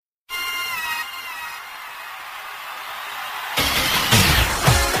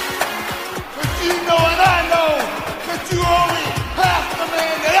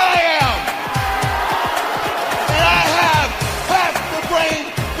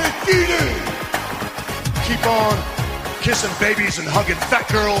keep on kissing babies and hugging fat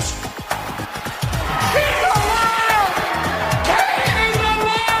girls.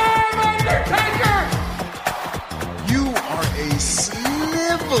 You are a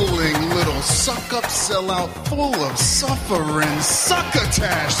sniveling little suck-up sellout full of suffering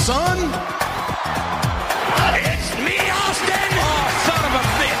succotash, son. It's me, Austin! Oh, son of a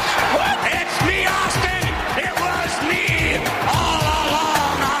bitch! What? It's me, Austin! It was me all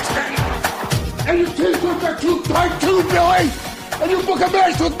along, Austin! And your t-shirts are too tight too, Billy! And you book a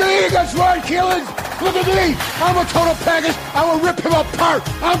match with me against Ryan Keelan! Look at me! I'm a total package! I will rip him apart!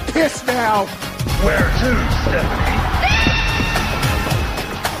 I'm pissed now! Where to, Stephanie?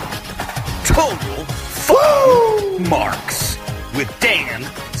 Total Fucking Marks with Dan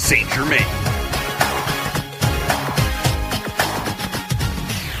St. Germain.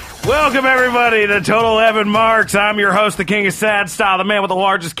 Welcome, everybody, to Total Evan Marks. I'm your host, the king of sad style, the man with the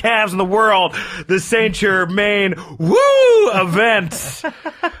largest calves in the world, the St. Germain event.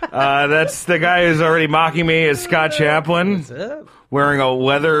 That's the guy who's already mocking me is Scott Chaplain. What's up? Wearing a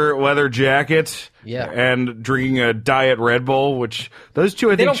leather jacket, Yeah. and drinking a Diet Red Bull, which those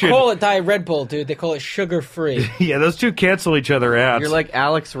two I They think don't call it Diet Red Bull, dude. They call it sugar-free. yeah, those two cancel each other out. You're like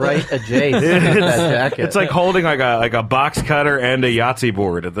Alex Wright adjacent with that jacket. It's like holding like a box cutter and a Yahtzee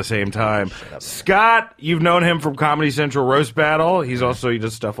board at the same time. Scott, you've known him from Comedy Central Roast Battle. He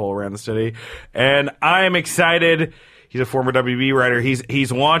does stuff all around the city, and I am excited. He's a former WB writer.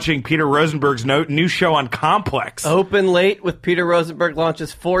 He's launching Peter Rosenberg's new show on Complex. Open late with Peter Rosenberg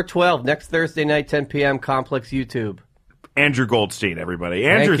launches 4/12 next Thursday night, 10 p.m. Complex YouTube. Andrew Goldstein, everybody.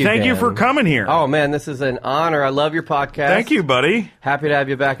 Andrew, thank you Dan. for coming here. Oh man, this is an honor. I love your podcast. Thank you, buddy. Happy to have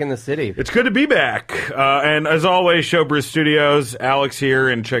you back in the city. It's good to be back. And as always, Showbiz Studios, Alex here,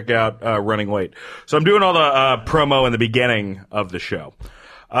 and check out Running Late. So I'm doing all the promo in the beginning of the show.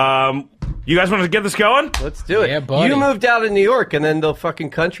 You guys want to get this going? Let's do it. Yeah, buddy. You moved out of New York, and then the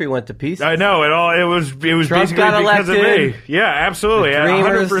fucking country went to pieces. I know it was Trump basically got because of elected. me. Yeah, absolutely.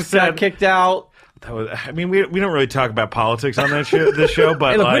 Dreamers 100%. got kicked out. I mean, we don't really talk about politics on this show,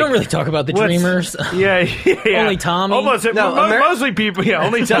 but Hey, look, like, we don't really talk about the let's- Dreamers. Yeah. Only Tommy? Almost. No, Mostly people. Yeah,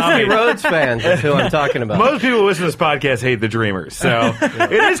 only Tommy. Dusty Rhodes fans is who I'm talking about. Most people who listen to this podcast hate the Dreamers, so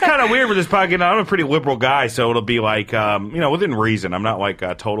it is kind of weird with this podcast. I'm a pretty liberal guy, so it'll be like, within reason. I'm not like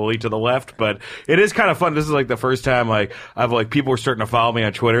totally to the left, but it is kind of fun. This is like the first time like I've like people are starting to follow me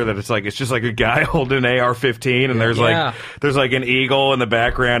on Twitter that it's just like a guy holding an AR-15, and there's like an eagle in the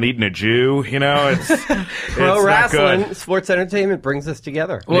background eating a Jew. You know, Pro it's wrestling, not good. sports entertainment brings us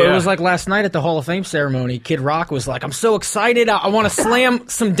together. Well, Yeah. it was like last night at the Hall of Fame ceremony. Kid Rock was like, I'm so excited. I want to slam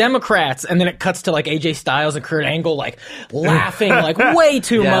some Democrats. And then it cuts to like AJ Styles and Kurt Angle like laughing like way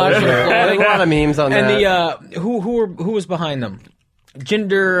too much. There's a lot of memes on And that. the who was behind them? Jinder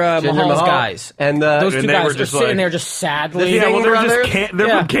Jinder Mahal's Mahal. guys. And those and two they guys were are just sitting like- there just sadly. Yeah, well, they're brothers? they're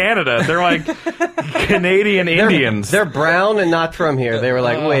Yeah. from Canada. They're like Canadian Indians. They're brown and not from here. They were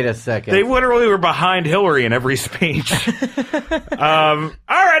like, wait a second. They literally were behind Hillary in every speech. All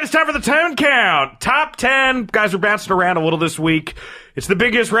right, it's time for the 10 count. Top 10. Guys, we're bouncing around a little this week. It's the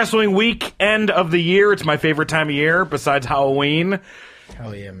biggest wrestling weekend of the year. It's my favorite time of year besides Halloween.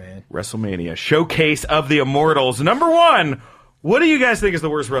 Hell yeah, man. WrestleMania. Showcase of the Immortals. Number 1. What do you guys think is the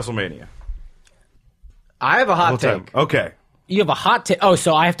worst WrestleMania? I have a hot take. Okay. You have a hot take. Oh,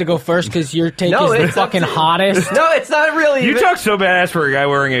 so I have to go first because your take No, is the it's up fucking to- hottest. No, it's not really. You even- talk so badass for a guy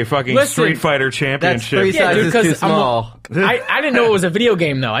wearing a fucking Listen, Street Fighter That's championship. 3 Yeah, dude, sizes 'cause too I'm- small. I didn't know it was a video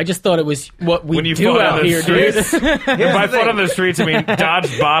game, though. I just thought it was what we When you do fought out on the here, dude. streets. By foot on the streets, I mean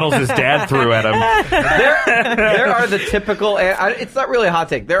dodged bottles his dad threw at him. There are the typical. It's not really a hot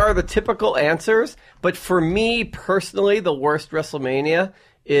take. There are the typical answers, but for me personally, the worst WrestleMania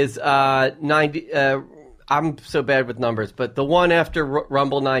is 90. I'm so bad with numbers, but the one after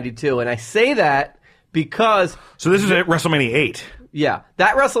Rumble 92, and I say that because So this is at WrestleMania 8. yeah,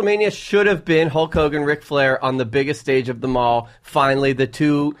 that WrestleMania should have been Hulk Hogan, Ric Flair on the biggest stage of them all. Finally, the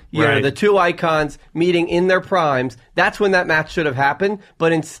two icons meeting in their primes. That's when that match should have happened.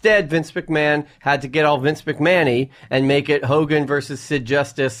 But instead, Vince McMahon had to get all Vince McMahon-y and make it Hogan versus Sid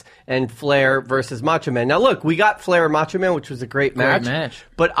Justice and Flair versus Macho Man. Now, look, we got Flair and Macho Man, which was a great match.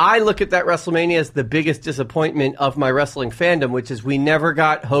 But I look at that WrestleMania as the biggest disappointment of my wrestling fandom, which is we never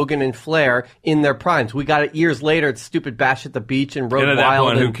got Hogan and Flair in their primes. We got it years later at stupid Bash at the Beach and Road And at that Wild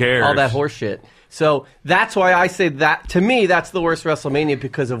point, who and cares? all that horse shit. So that's why I say that, to me, that's the worst WrestleMania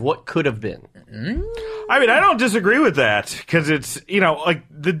because of what could have been. I mean, I don't disagree with that because it's, like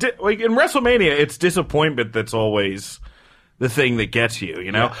in WrestleMania, it's disappointment that's always the thing that gets you,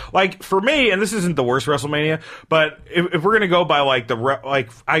 you know? Like, for me, and this isn't the worst WrestleMania, but if we're going to go by, like,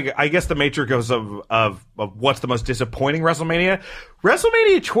 I guess the matrix of what's the most disappointing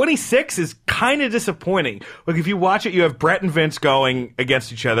WrestleMania 26 is kind of disappointing. Like, if you watch it, you have Brett and Vince going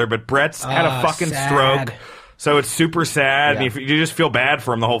against each other, but Brett's had a fucking stroke. So it's super sad, and you just feel bad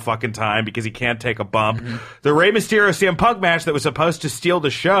for him the whole fucking time because he can't take a bump. The Rey Mysterio CM Punk match that was supposed to steal the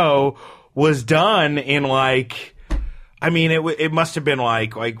show was done in, like, I mean, it must have been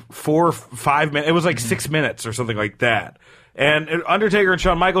like 4 or 5 minutes. It was like 6 minutes or something like that. And Undertaker and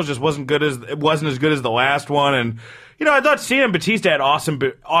Shawn Michaels just wasn't as good as the last one. And you know, I thought Cena and Batista had awesome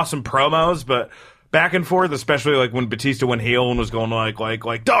promos, but back and forth, especially like when Batista went heel and was going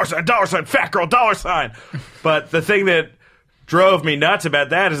like dollar sign, fat girl, dollar sign. But the thing that drove me nuts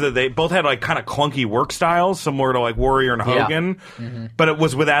about that is that they both had like kind of clunky work styles, similar to like Warrior and Hogan, but it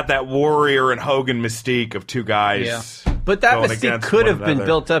was without that Warrior and Hogan mystique of two guys. Yeah. But that mystique could have been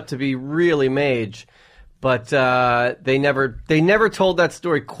built up to be really mage, but they never told that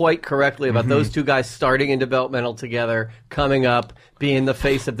story quite correctly about those two guys starting in developmental together, coming up, being the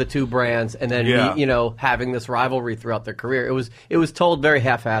face of the two brands, and then having this rivalry throughout their career. It was told very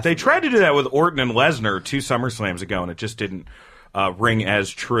half-assed. They tried to do that with Orton and Lesnar 2 SummerSlams ago, and it just didn't ring as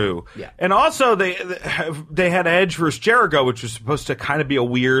true. Yeah. And also they had Edge versus Jericho, which was supposed to kind of be a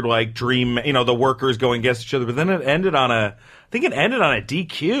weird like dream, the workers going against each other, but then it ended on a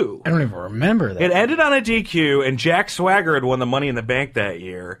DQ. I don't even remember that. It ended on a DQ, and Jack Swagger had won the Money in the Bank that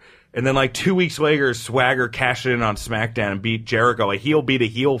year. And then like 2 weeks later, Swagger cashed in on SmackDown and beat Jericho. A heel beat a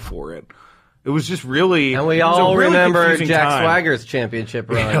heel for it. It was just really, and we all remember Jack Swagger's championship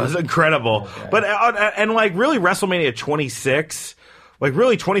run. Yeah, it was incredible. Okay. But and like really WrestleMania 26, like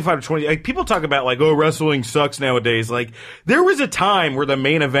really 25 to 20. Like people talk about like, oh, wrestling sucks nowadays. Like there was a time where the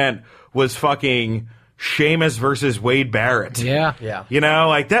main event was fucking Sheamus versus Wade Barrett. Yeah.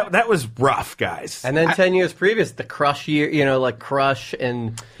 Like that was rough, guys. And then 10 years previous, the Crush year, like Crush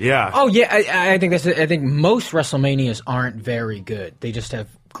and Oh yeah, I think I think most WrestleManias aren't very good. They just have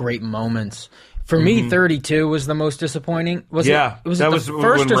great moments. For me, 32 was the most disappointing. Was it the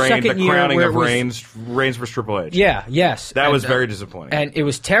first or second year crowning where of Reigns versus Triple H? Yeah, yes. That was very disappointing. And it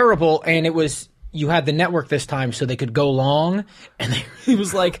was terrible, and you had the network this time so they could go long, and it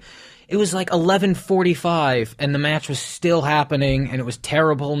was like 11:45, and the match was still happening, and it was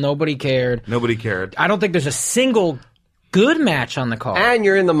terrible. Nobody cared. I don't think there's a single good match on the card. And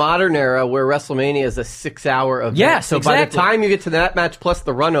you're in the modern era where WrestleMania is a 6-hour event. Yes, so by the time you get to that match plus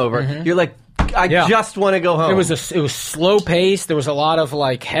the run over, you're like, I just want to go home. It was slow paced. There was a lot of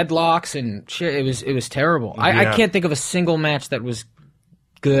like headlocks and shit. It was terrible. I can't think of a single match that was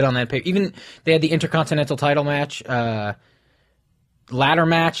good on that page. Even they had the Intercontinental title match. Ladder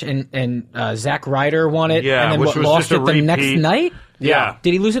match, and Zack Ryder won it, and then lost it the next night? Yeah.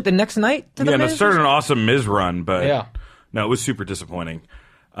 Did he lose it the next night to the Miz? And it started an awesome Miz run, but no, it was super disappointing.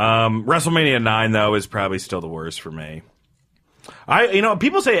 WrestleMania 9, though, is probably still the worst for me.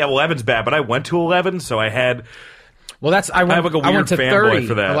 People say 11's bad, but I went to 11, so I had... Well, I went to 30.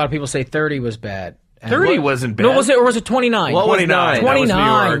 For that. A lot of people say 30 was bad. 30 wasn't bad. No, was it 29? What was 9?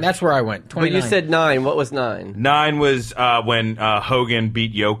 29. That's where I went. 29. But you said 9. What was 9? 9 was when Hogan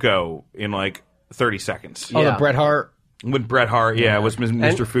beat Yoko in like 30 seconds. Oh, the Bret Hart. When Bret Hart, it was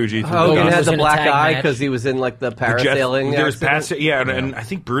Mr. Fuji. Hogan had the black eye because he was in like the parasailing. And I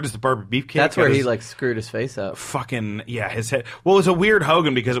think Brutus the Barber Beefcake. That's where he like screwed his face up. Fucking his head. Well, it was a weird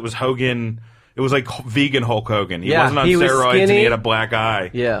Hogan because it was Hogan. It was like vegan Hulk Hogan. He wasn't on steroids and he had a black eye.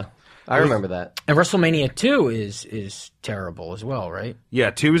 Yeah. I remember that. And WrestleMania 2 is terrible as well, right?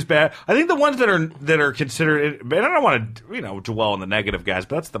 Yeah, 2 is bad. I think the ones that are considered, and I don't want to dwell on the negative guys,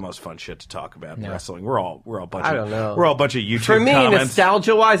 but that's the most fun shit to talk about in wrestling. We're all a bunch I don't know. We're all a bunch of YouTube For me, comments.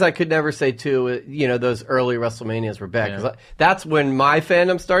 nostalgia wise, I could never say 2. Those early WrestleManias were bad because that's when my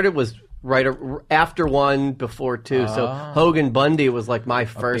fandom started. Was right after 1, before 2. So Hogan Bundy was like my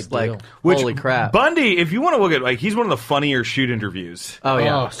first holy crap. Bundy, if you want to look at he's one of the funnier shoot interviews. Oh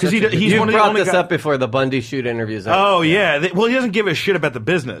yeah, because he's one of the only guys up before the Bundy shoot interviews. Oh yeah, he doesn't give a shit about the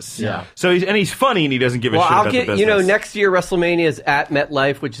business. Yeah. So he's funny and he doesn't give a shit about the business. Next year WrestleMania is at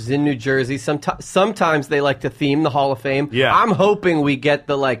MetLife, which is in New Jersey. Sometimes they like to theme the Hall of Fame. Yeah. I'm hoping we get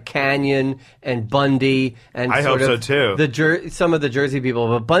the Canyon and Bundy and I hope so too. Some of the Jersey people,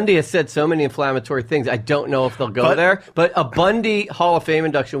 but Bundy has said so many inflammatory things. I don't know if they'll go there, but a Bundy Hall of Fame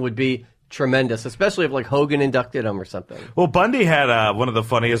induction would be tremendous, especially if Hogan inducted him or something. Well, Bundy had one of the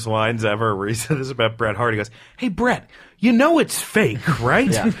funniest lines ever where he said this about Bret Hart. He goes, "Hey Bret, it's fake, right?"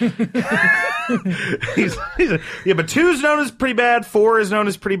 Yeah. He's but 2 is known as pretty bad. 4 is known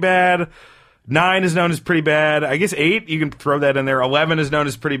as pretty bad. 9 is known as pretty bad. I guess 8, you can throw that in there. 11 is known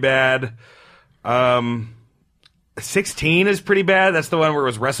as pretty bad. 16 is pretty bad. That's the one where it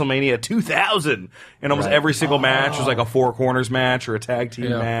was WrestleMania 2000, and almost every single match was like a 4 corners match or a tag team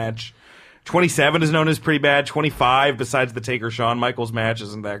match. 27 is known as pretty bad. 25, besides the Taker Shawn Michaels match,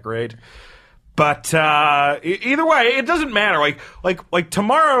 isn't that great. But either way, it doesn't matter. Like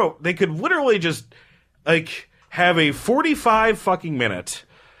tomorrow, they could literally just have a 45 fucking minute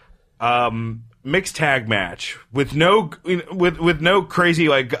mixed tag match with no crazy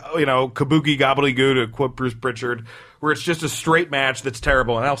kabuki gobbledygook to quote Bruce Pritchard, where it's just a straight match that's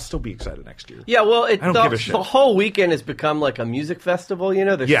terrible, and I'll still be excited next year. Yeah, well, I don't give a shit. The whole weekend has become like a music festival.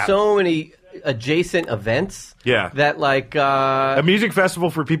 There's so many adjacent events. Yeah, that a music festival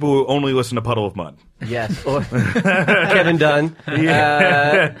for people who only listen to Puddle of Mud. Yes, or Kevin Dunn.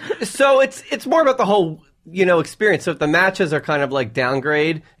 Yeah. So it's more about the whole experience. So if the matches are kind of like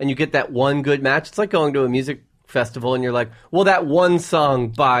downgrade and you get that one good match, it's like going to a music festival and you're like, well, that one song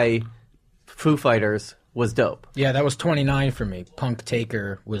by Foo Fighters was dope. Yeah, that was 29 for me. Punk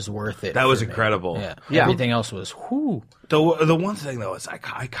Taker was worth it. That was incredible. Yeah. Everything else was whoo. The one thing though is I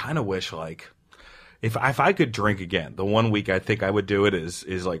kind of wish if I could drink again, the one week I think I would do it is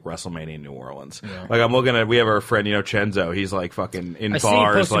like WrestleMania in New Orleans. Yeah. Like I'm looking at, we have our friend Chenzo. He's like fucking in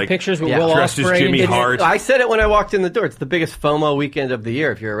bars, like pictures with Will dressed as Ospreay Jimmy Hart. I said it when I walked in the door. It's the biggest FOMO weekend of the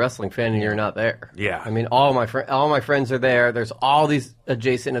year if you're a wrestling fan and you're not there. Yeah, I mean all my friends are there. There's all these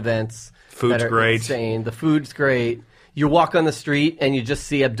adjacent events. Food's great. Insane. The food's great. You walk on the street and you just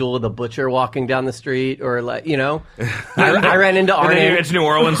see Abdullah the Butcher walking down the street, or I ran into Arn. It's New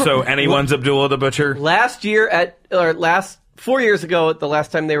Orleans, so anyone's Abdullah the Butcher. 4 years ago, the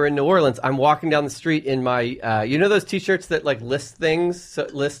last time they were in New Orleans, I'm walking down the street in my, those T-shirts that list things,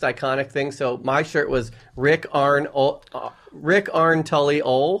 list iconic things. So my shirt was Rick Arn Tully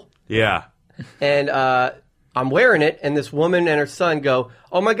Ole. Yeah, and I'm wearing it, and this woman and her son go,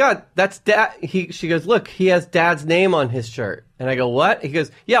 "Oh my God, that's Dad." She goes, "Look, he has Dad's name on his shirt." And I go, "What?" He goes,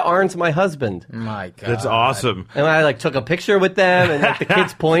 "Yeah, Arn's my husband." My God, that's awesome. And I took a picture with them, and the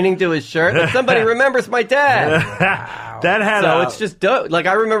kid's pointing to his shirt. Like, somebody remembers my dad. It's just dope.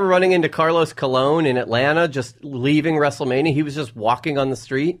 I remember running into Carlos Colon in Atlanta, just leaving WrestleMania. He was just walking on the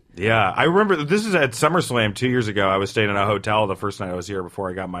street. Yeah, I remember this is at SummerSlam 2 years ago. I was staying in a hotel the first night I was here before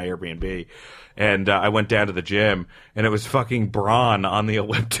I got my Airbnb. And I went down to the gym, and it was fucking Braun on the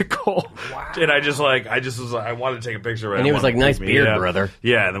elliptical. Wow. And I wanted to take a picture of it. And he was like, "Nice beard, brother."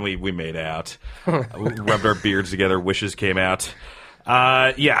 Yeah, and then we made out. We rubbed our beards together. Wishes came out.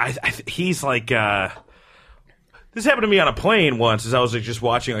 He's like... This happened to me on a plane once as I was just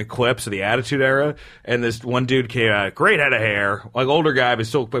watching clips of the Attitude Era, and this one dude came out, great head of hair, older guy, but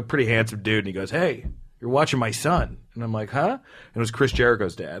still a pretty handsome dude, and he goes, "Hey, you're watching my son." And I'm like, "Huh?" And it was Chris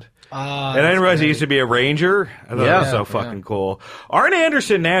Jericho's dad. And I didn't realize he used to be a Ranger. I thought it was so fucking cool. Arn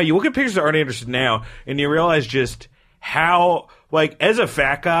Anderson now, you look at pictures of Arn Anderson now, and you realize just how, as a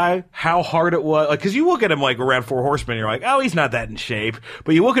fat guy, how hard it was. Because you look at him around Four Horsemen, and you're like, oh, he's not that in shape.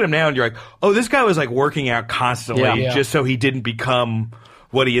 But you look at him now, and you're like, oh, this guy was working out constantly just so he didn't become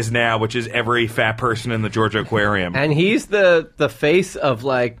what he is now, which is every fat person in the Georgia Aquarium. And he's the face of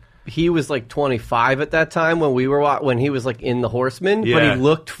he was 25 at that time when he was in the Horsemen, but he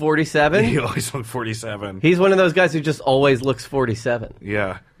looked 47. He always looked 47. He's one of those guys who just always looks 47.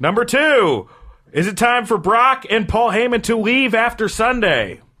 Yeah. Number 2, is it time for Brock and Paul Heyman to leave after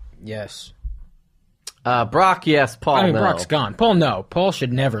Sunday? Yes. Brock, yes. Paul, no. Brock's gone. Paul, no. Paul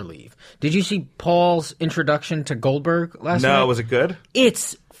should never leave. Did you see Paul's introduction to Goldberg last night? No, was it good?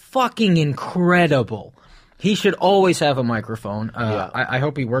 It's fucking incredible. He should always have a microphone. I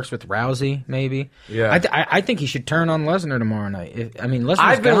hope he works with Rousey, maybe. Yeah. I think he should turn on Lesnar tomorrow night. Lesnar's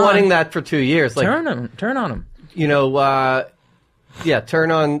I've been wanting that for 2 years. Turn on him. Turn on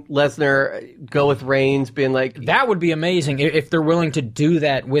Lesnar, go with Reigns, being that would be amazing if they're willing to do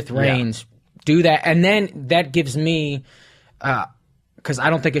that with Reigns. Do that, and then that gives me, because I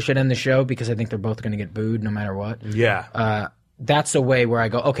don't think it should end the show because I think they're both going to get booed no matter what. Yeah. That's a way where I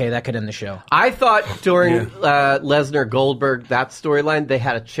go, okay, that could end the show. I thought during Lesnar Goldberg, that storyline, they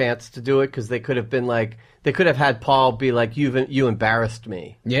had a chance to do it because they could have been they could have had Paul be like, you embarrassed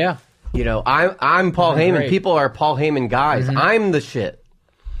me. Yeah. I'm Paul Heyman. Great. People are Paul Heyman guys. Mm-hmm. I'm the shit.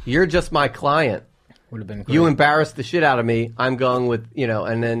 You're just my client. Would have been great. You embarrassed the shit out of me. I'm going with,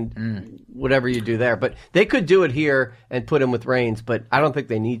 and then whatever you do there. But they could do it here and put him with Reigns, but I don't think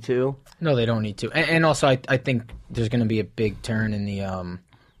they need to. No, they don't need to. And also, I think there's going to be a big turn in the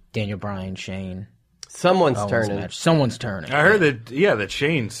Daniel Bryan, Shane. Someone's Owens turning. match. Someone's turning. I heard that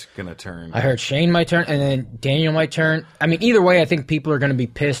Shane's gonna turn. I heard Shane might turn, and then Daniel might turn. I mean, either way, I think people are going to be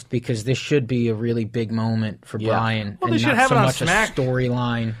pissed because this should be a really big moment for Bryan. Well, and they should not have so it on much Smack. a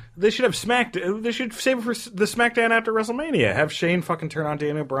storyline. They should have They should save it for the SmackDown after WrestleMania. Have Shane fucking turn on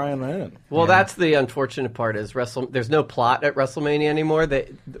Daniel Bryan then. Well, that's the unfortunate part is there's no plot at WrestleMania anymore.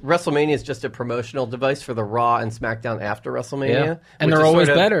 WrestleMania is just a promotional device for the Raw and SmackDown after WrestleMania. Yeah. And which they're is always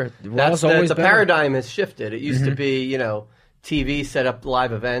sort of- better. That's Raw's always the better. paradigm has shifted. It used to be, TV set up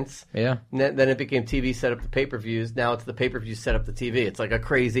live events. Yeah. Then it became TV set up the pay-per-views. Now it's the pay-per-views set up the TV. It's like a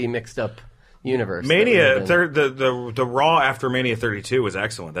crazy mixed up universe. Mania, the Raw after Mania 32 was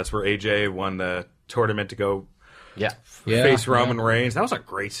excellent. That's where AJ won the tournament to go face Roman Reigns. That was a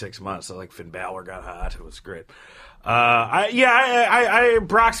great 6 months. So, like Finn Balor got hot. It was great.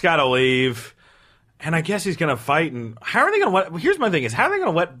 Brock's got to leave. And I guess he's going to fight. And how are they going to? Here's my thing: is how are they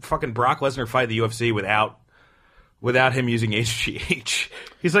going to let fucking Brock Lesnar fight the UFC without him using HGH?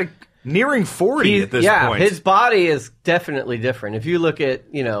 He's like nearing 40 at this point. His body is definitely different. If you look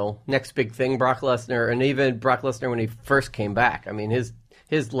at next big thing, Brock Lesnar, and even Brock Lesnar when he first came back, I mean his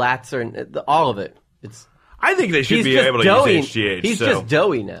lats are all of it. I think they should be able to use HGH. He's just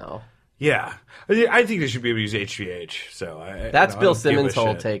doughy now. Yeah. I think they should be able to use HGH. So that's Bill Simmons'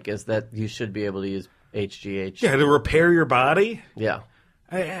 whole take is that you should be able to use HGH. Yeah, to repair your body? Yeah.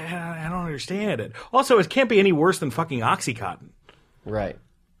 I don't understand it. Also, it can't be any worse than fucking Oxycontin. Right.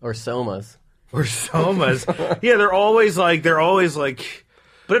 Or Somas. Yeah, they're always like.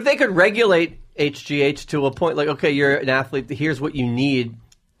 But if they could regulate HGH to a point, like, okay, you're an athlete, here's what you need.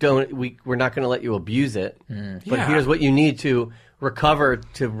 We're not going to let you abuse it. But here's what you need to recover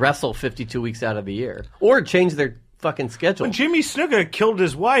to wrestle 52 weeks out of the year. Or change their fucking schedule. When Jimmy Snuka killed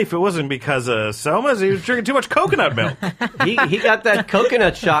his wife, it wasn't because of Somas. He was drinking too much coconut milk. He got that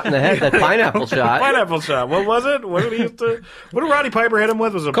coconut shot in the head, that pineapple shot. Pineapple shot. What was it? What did he used to? What did Roddy Piper hit him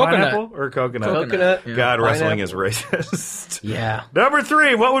with? Was it pineapple or coconut? Coconut. God, Pineapple. wrestling is racist. Yeah. Number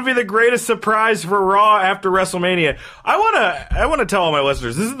 3. What would be the greatest surprise for Raw after WrestleMania? I wanna tell all my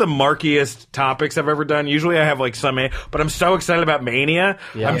listeners this is the markiest topics I've ever done. Usually I have like some, but I'm so excited about Mania.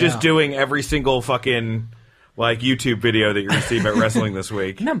 Yeah. I'm just doing every single fucking YouTube video that you're going to see about wrestling this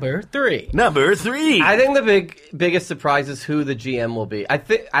week. Number 3. I think the biggest surprise is who the GM will be. I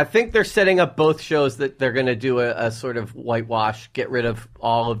think they're setting up both shows that they're going to do a sort of whitewash, get rid of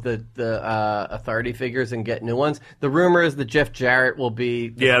all of the authority figures and get new ones. The rumor is that Jeff Jarrett will be.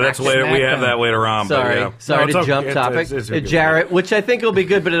 That's later. We have that later on. Sorry to jump topic. Jarrett, which I think will be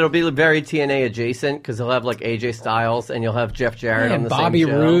good, but it'll be very TNA adjacent because he'll have like AJ Styles and you'll have Jeff Jarrett on the Bobby same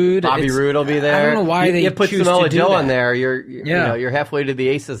show. Roode. Bobby Roode will be there. I don't know why they put choose Samoa to do Joe that. on there. You're halfway to the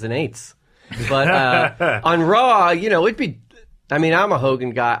aces and eights. But on Raw, it'd be. I mean, I'm a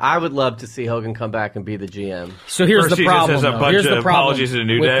Hogan guy. I would love to see Hogan come back and be the GM. So here's First, the he just problem. has a though. bunch Here's of the problem apologies in a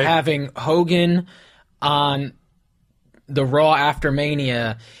New with Day. having Hogan on the Raw after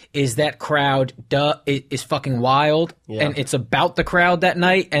Mania is that crowd is fucking wild, and it's about the crowd that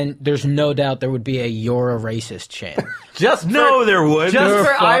night, and there's no doubt there would be a "You're a racist" chant. There would. Just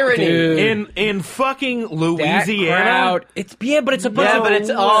for irony. Dude. In fucking That Louisiana. crowd, but it's a bunch of but it's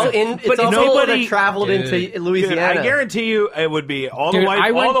all in. It's all people that traveled into Dude, Louisiana. I guarantee you it would be all Dude, the white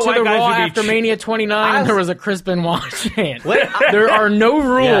I went all the to white the guys Raw would be after Mania 29. I- There was a Chris Benoit chant. Wait, There are no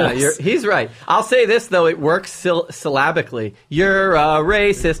rules. Yeah, he's right. I'll say this though: it works syllabically. You're a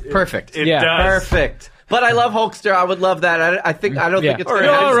racist. Perfect. It does. Perfect. But I love Hulkster. I would love that. I don't think it's. You're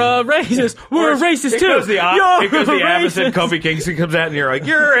a racist. We're a racist too. It goes the opposite. Kofi Kingston comes out and you're like,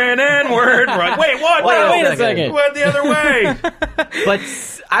 you're an N-word. We're like, wait, what? Wait a second. Went the other way. But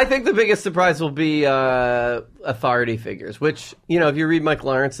I think the biggest surprise will be authority figures, which, if you read Mike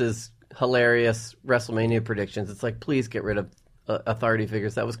Lawrence's hilarious WrestleMania predictions, it's like, please get rid of authority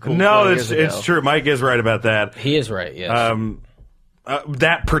figures. That was cool. No, 20 years ago. it's true. Mike is right about that. He is right, yes.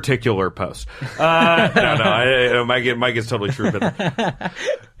 That particular post. No, Mike is totally true. But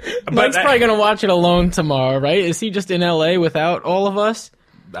Mike's probably going to watch it alone tomorrow, right? Is he just in L.A. without all of us?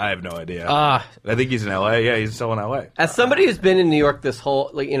 I have no idea. I think he's in L.A. Yeah, he's still in L.A. As somebody who's been in New York this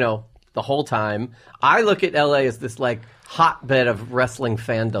whole, the whole time, I look at L.A. as this, hotbed of wrestling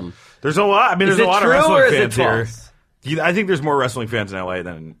fandom. There's a lot. I mean, Is there's a it lot of true wrestling or is it fans here. false? I think there's more wrestling fans in LA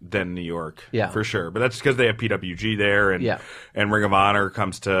than New York, for sure. But that's because they have PWG there, and Ring of Honor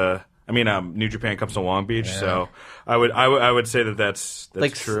comes to. I mean, New Japan comes to Long Beach, so I would say that's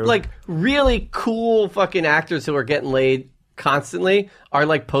true. Like really cool fucking actors who are getting laid constantly are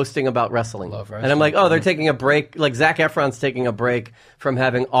like posting about wrestling. Love wrestling. And I'm like, oh, they're taking a break. Like Zac Efron's taking a break from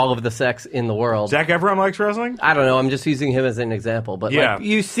having all of the sex in the world. Zac Efron likes wrestling? I don't know. I'm just using him as an example. But Yeah. like,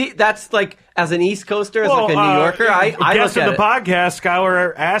 you see, that's like, as an East Coaster, as like a New Yorker, I guest look of at the it. podcast,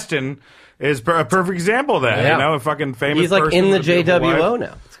 Skylar Aston, is a perfect example of that. Yeah. You know, a fucking famous He's like person in the with a beautiful JWO wife.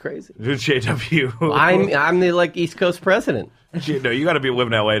 now. It's crazy. JW. I'm the like East Coast president. No, you got to be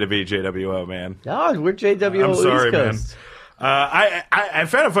living in LA to be JWO, man. No, we're JWO I'm sorry, East Coast. man. I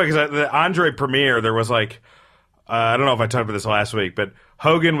found it funny because the Andre premiere, there was like, I don't know if I talked about this last week, but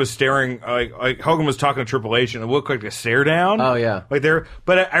Hogan was staring, like Hogan was talking to Triple H, and it looked like a stare down. Oh, yeah. Like there,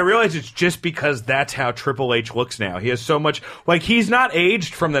 but I realized it's just because that's how Triple H looks now. He has so much, like he's not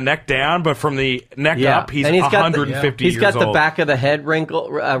aged from the neck down, but from the neck up, he's And he's got 150 He's years got the old. back of the head wrinkle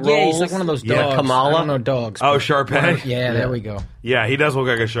rolls. Yeah, he's like one of those dogs. Yeah, Kamala. I don't know dogs. Oh, but- Sharpay? Yeah, there we go. Yeah, he does look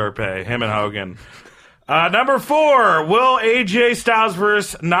like a Sharpay, him and Hogan. Number 4, will AJ Styles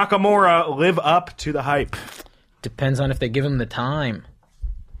versus Nakamura live up to the hype? Depends on if they give him the time.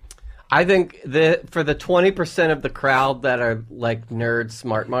 I think for the 20% of the crowd that are like nerd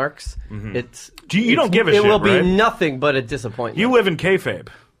smart marks, You don't give a shit, It will right? be nothing but a disappointment. You live in kayfabe.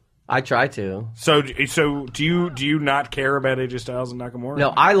 I try to. So do you not care about AJ Styles and Nakamura? No,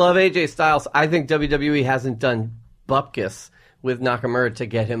 I love AJ Styles. I think WWE hasn't done bupkis with Nakamura to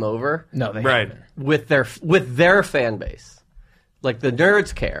get him over. No, they Right. haven't. With their fan base. Like the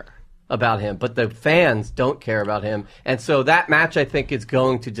nerds care about him, but the fans don't care about him. And so that match, I think, is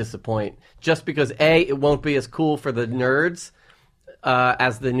going to disappoint. Just because, A, it won't be as cool for the nerds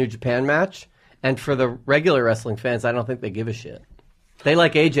as the New Japan match. And for the regular wrestling fans, I don't think they give a shit. They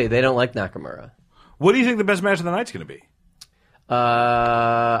like AJ. They don't like Nakamura. What do you think the best match of the night's going to be?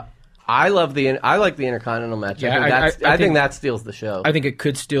 I like the Intercontinental match. Yeah, I think that steals the show. I think it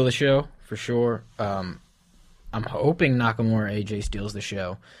could steal the show for sure. I'm hoping Nakamura AJ steals the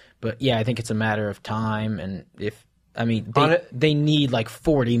show, but yeah, I think it's a matter of time. And they need like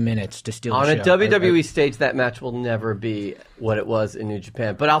 40 minutes to steal On the show. a WWE stage, that match will never be what it was in New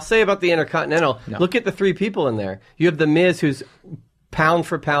Japan. But I'll say about the Intercontinental, look at the 3 people in there. You have The Miz, who's pound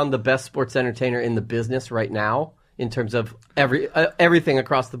for pound the best sports entertainer in the business right now in terms of everything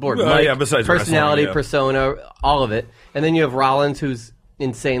across the board. Yeah, besides personality, wrestling, yeah. persona, all of it. And then you have Rollins, who's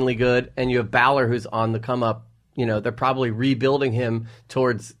insanely good, and you have Balor, who's on the come up. You know, they're probably rebuilding him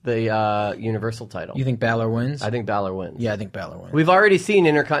towards the Universal title. You think Balor wins? I think Balor wins. Yeah, I think Balor wins. We've already seen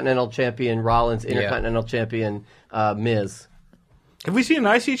Intercontinental Champion Rollins, Intercontinental Champion Miz. Have we seen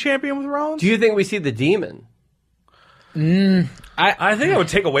an IC champion with Rollins? Do you think we see the Demon? I think I would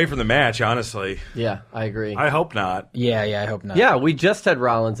take away from the match, honestly. Yeah, I agree. I hope not. Yeah, I hope not. Yeah, we just had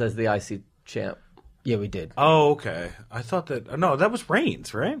Rollins as the IC champ. Yeah, we did. Oh, okay. I thought that... No, that was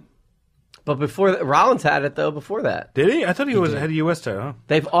Reigns, right? But Rollins had it, though, before that. Did he? I thought he had a U.S. title. Huh?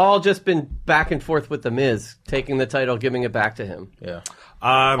 They've all just been back and forth with The Miz, taking the title, giving it back to him. Yeah.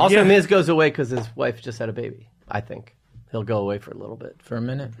 Also, Miz goes away because his wife just had a baby, I think. He'll go away for a little bit. For a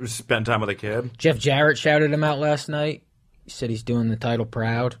minute. Spend time with a kid. Jeff Jarrett shouted him out last night. He said he's doing the title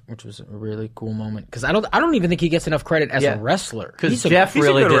proud, which was a really cool moment. Because I don't even think he gets enough credit as a wrestler. Because Jeff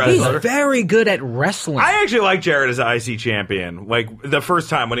really did. He's very good at wrestling. I actually like Jarrett as an IC champion. Like the first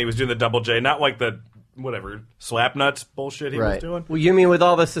time when he was doing the Double J, not like the slap nuts bullshit he was doing. Well, you mean with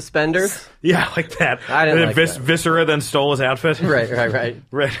all the suspenders? Yeah, like that. I didn't and then like that. Viscera then stole his outfit. Right.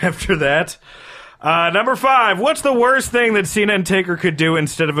 Right after that. Number 5. What's the worst thing that Cena and Taker could do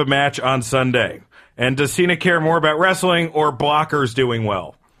instead of a match on Sunday? And does Cena care more about wrestling or blockers doing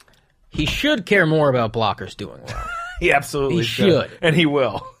well? He should care more about blockers doing well. He absolutely should. And he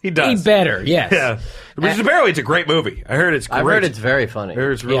will. He does. He better, yes. Yeah. Which apparently it's a great movie. I heard it's great. I've heard it's very funny. I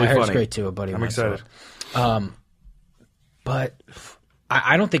heard it's really I heard funny. it's great too, buddy. I'm excited. But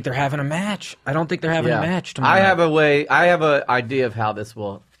I don't think they're having a match. I don't think they're having a match tomorrow. I have an idea of how this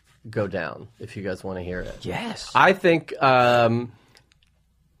will go down, if you guys want to hear it. Yes. I think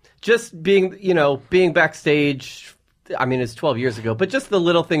just being backstage, I mean, it's 12 years ago, but just the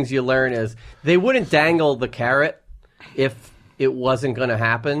little things you learn is they wouldn't dangle the carrot if it wasn't going to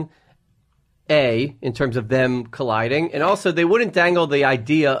happen, in terms of them colliding, and also they wouldn't dangle the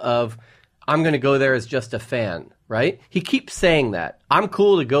idea of, I'm going to go there as just a fan, right? He keeps saying that. I'm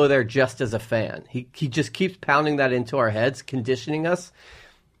cool to go there just as a fan. He just keeps pounding that into our heads, conditioning us.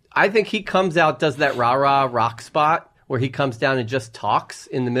 I think he comes out, does that rah-rah rock spot where he comes down and just talks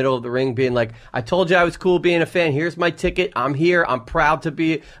in the middle of the ring, being like, I told you I was cool being a fan. Here's my ticket. I'm here. I'm proud to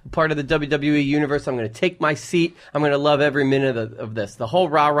be part of the WWE universe. I'm going to take my seat. I'm going to love every minute of this. The whole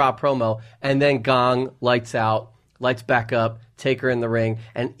rah-rah promo. And then gong, lights out, lights back up, Taker in the ring.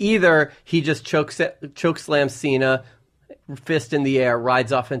 And either he just choke slams Cena, fist in the air,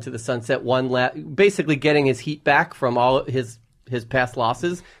 rides off into the sunset, basically getting his heat back from all his past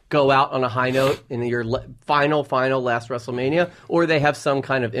losses, go out on a high note in your final last WrestleMania, or they have some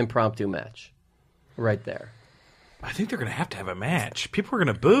kind of impromptu match right there. I think they're going to have a match. People are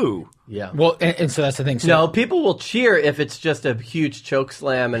going to boo. Yeah. Well, and so that's the thing. So, no, people will cheer if it's just a huge choke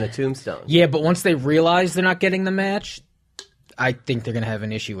slam and a tombstone. Yeah, but once they realize they're not getting the match, I think they're going to have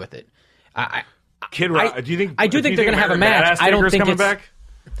an issue with it. Kid Rock, do you think? I do think they're going to have a match. I don't think coming it's back.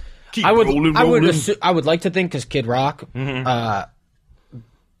 I would like to think because Kid Rock,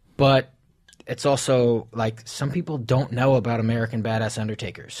 but it's also like some people don't know about American Badass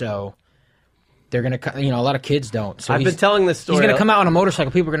Undertaker, so they're gonna, a lot of kids don't. So I've been telling this story. He's gonna come out on a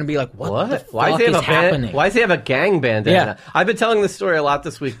motorcycle. People are gonna be like, "What? The fuck is happening? Why does he have a gang bandana?" Yeah. I've been telling this story a lot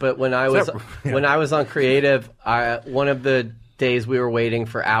this week, but when I was on Creative, one of the days we were waiting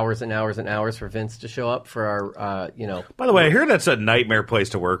for hours and hours and hours for Vince to show up for our, By the way, I hear that's a nightmare place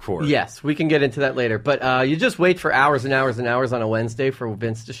to work for. Yes, we can get into that later. But you just wait for hours and hours and hours on a Wednesday for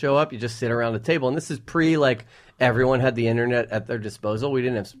Vince to show up. You just sit around the table. And this is everyone had the internet at their disposal. We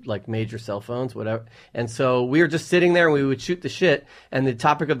didn't have major cell phones, whatever. And so we were just sitting there and we would shoot the shit. And the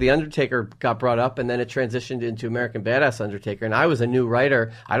topic of The Undertaker got brought up, and then it transitioned into American Badass Undertaker. And I was a new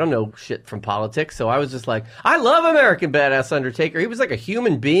writer. I don't know shit from politics. So I was just like, I love American Badass Undertaker. He was like a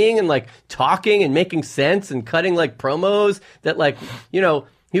human being and like talking and making sense and cutting like promos that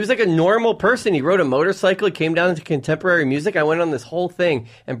he was like a normal person. He rode a motorcycle. He came down into contemporary music. I went on this whole thing,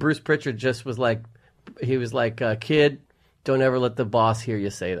 and Bruce Pritchard just was like, kid, don't ever let the boss hear you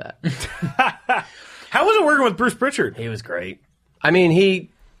say that. How was it working with Bruce Pritchard? He was great. I mean, he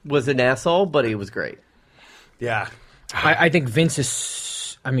was an asshole, but he was great. Yeah. I think Vince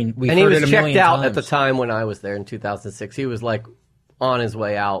is, we've and he heard was it a checked million out times. at the time when I was there in 2006. He was like on his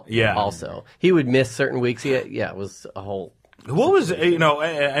way out. Yeah. Also, he would miss certain weeks. It was a whole. What was,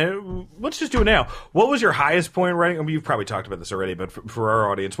 let's just do it now. What was your highest point writing? You've probably talked about this already, but for our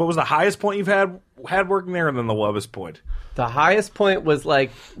audience, what was the highest point you've had working there, and then the lowest point? The highest point was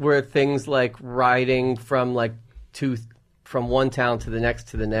where things like riding from one town to the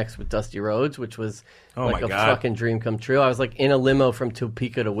next with Dusty Rhodes, which was fucking dream come true. I was like in a limo from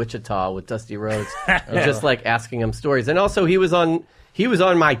Topeka to Wichita with Dusty Rhodes, just like asking him stories. And also he was on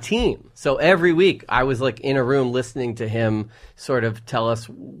my team. So every week I was like in a room listening to him sort of tell us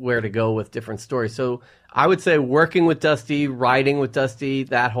where to go with different stories. So I would say working with Dusty, riding with Dusty,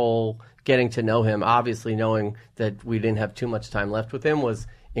 that whole getting to know him, obviously knowing that we didn't have too much time left with him was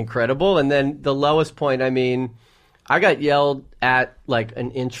incredible. And then the lowest point, I got yelled at like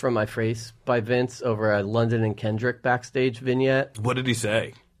an inch from my face by Vince over a London and Kendrick backstage vignette. What did he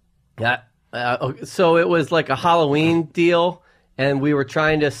say? Yeah. So it was like a Halloween deal. And we were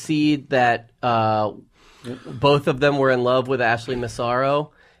trying to seed that both of them were in love with Ashley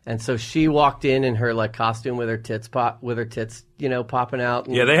Massaro, and so she walked in her like costume with her tits popping out.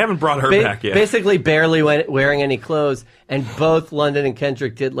 And they haven't brought her back yet. Basically, barely wearing any clothes, and both London and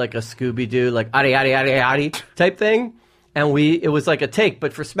Kendrick did like a Scooby Doo, like adi adi adi adi type thing, and it was like a take,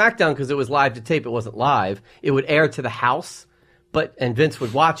 but for SmackDown because it was live to tape, it wasn't live. It would air to the house, and Vince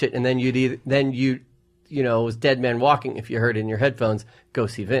would watch it, and then it was Dead Man Walking. If you heard it in your headphones, go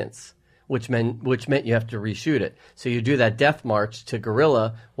see Vince, which meant you have to reshoot it. So you do that death march to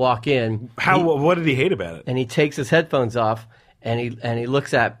Gorilla, walk in. What did he hate about it? And he takes his headphones off and he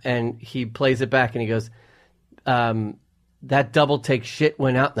looks and he plays it back and he goes, that double take shit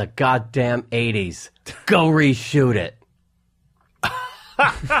went out in the goddamn 80s. Go reshoot it.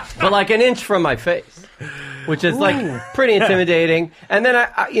 But like an inch from my face. Which is like pretty intimidating. And then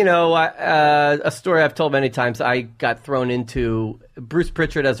a story I've told many times. I got thrown into Bruce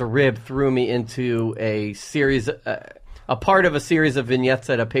Pritchard as a rib threw me into a series, a part of a series of vignettes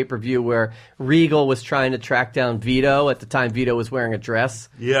at a pay-per-view where Regal was trying to track down Vito. At the time, Vito was wearing a dress.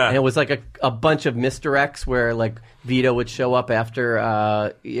 Yeah, and it was like a bunch of misdirects where like Vito would show up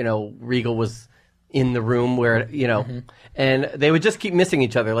after Regal was in the room where and they would just keep missing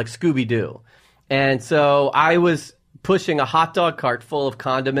each other like Scooby-Doo. And so I was pushing a hot dog cart full of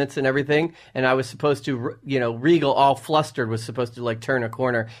condiments and everything, and I was supposed to, Regal, all flustered, was supposed to like turn a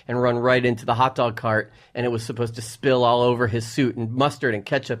corner and run right into the hot dog cart, and it was supposed to spill all over his suit and mustard and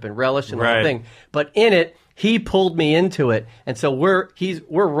ketchup and relish and the whole thing. But in it, he pulled me into it, and so we're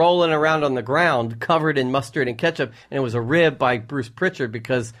rolling around on the ground covered in mustard and ketchup, and it was a rib by Bruce Pritchard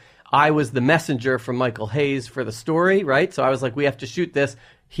because I was the messenger from Michael Hayes for the story, right? So I was like, we have to shoot this.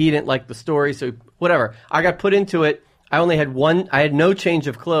 He didn't like the story, so whatever. I got put into it. I only had I had no change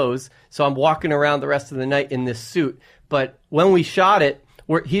of clothes, so I'm walking around the rest of the night in this suit. But when we shot it,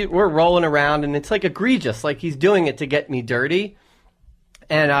 we're rolling around, and it's like egregious. Like he's doing it to get me dirty.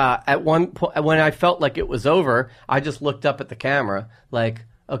 And at one point, when I felt like it was over, I just looked up at the camera, like,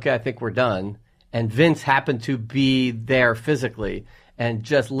 okay, I think we're done. And Vince happened to be there physically and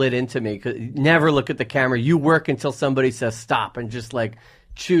just lit into me. 'Cause never look at the camera. You work until somebody says stop, and just like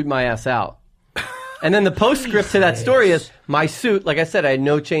chewed my ass out. And then the postscript to that story is my suit. Like I said, I had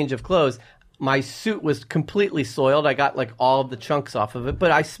no change of clothes. My suit was completely soiled. I got like all of the chunks off of it, but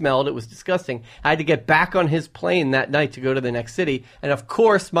I smelled. It was disgusting. I had to get back on his plane that night to go to the next city. And of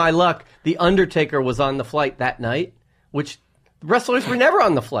course, my luck, The Undertaker was on the flight that night, which wrestlers were never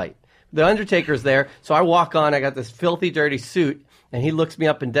on the flight. The Undertaker's there. So I walk on. I got this filthy, dirty suit. And he looks me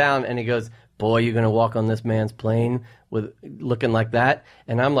up and down and he goes, boy, you're going to walk on this man's plane with looking like that?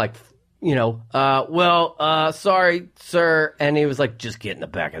 And I'm like, sorry, sir. And he was like, just get in the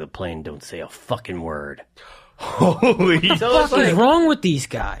back of the plane. Don't say a fucking word. Holy What is wrong with these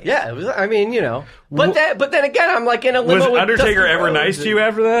guys? Yeah, it was, I mean, But then again, I'm like in a limo. Was with Undertaker Dusty ever Rhodes nice to you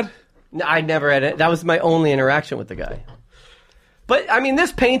after that? No, I never had it. That was my only interaction with the guy. But, I mean,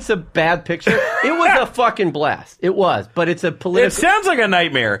 this paints a bad picture. It was a fucking blast. It was. But it's a political... It sounds like a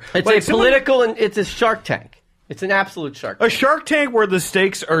nightmare. It's like political, and it's a Shark Tank. It's an absolute Shark Tank. A Shark Tank where the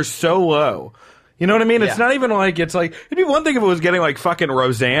stakes are so low. You know what I mean? It's not even like, it's like, it'd be one thing if it was getting like fucking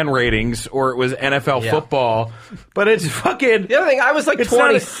Roseanne ratings or it was NFL football, but it's fucking... The other thing, I was like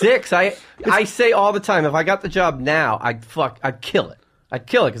 26. I say all the time, if I got the job now, I'd kill it. I'd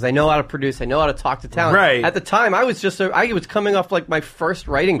kill it because I know how to produce. I know how to talk to talent. Right. At the time, I was coming off like my first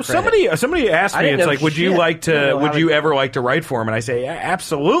writing credit. Somebody asked me, it's like, would you ever like to write for him? And I say,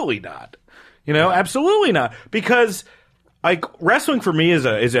 absolutely not. Absolutely not. Because like wrestling for me is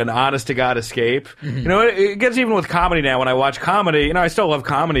an honest to God escape. Mm-hmm. It gets even with comedy now. When I watch comedy, I still love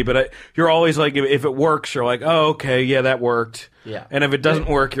comedy, but you're always like, if it works, you're like, oh, okay, yeah, that worked. Yeah. And if it doesn't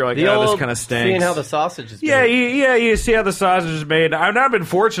work, you're like, this kind of stinks. Seeing how the sausage is made. Yeah, you see how the sausage is made. I've not been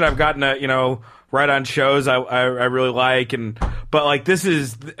fortunate. I've gotten to, write on shows I really like,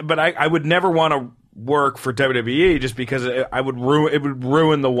 but I would never want to work for WWE just because it would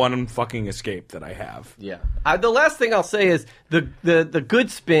ruin the one fucking escape that I have. Yeah. The last thing I'll say is the good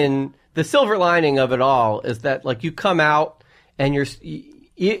spin, the silver lining of it all is that like you come out and you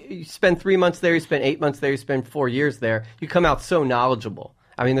spend 3 months there, you spend 8 months there, you spend 4 years there. You come out so knowledgeable.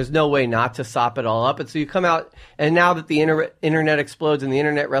 I mean, there's no way not to sop it all up. And so you come out, and now that the internet explodes and the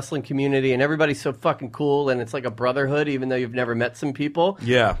internet wrestling community and everybody's so fucking cool and it's like a brotherhood, even though you've never met some people.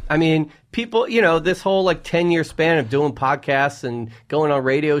 Yeah. I mean, people, this whole like 10-year span of doing podcasts and going on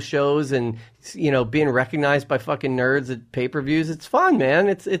radio shows and, being recognized by fucking nerds at pay-per-views. It's fun, man.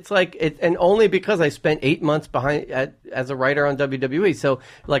 It's like, and only because I spent 8 months as a writer on WWE. So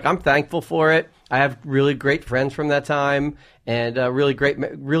like, I'm thankful for it. I have really great friends from that time and really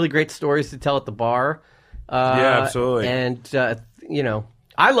great stories to tell at the bar. Yeah, absolutely. And,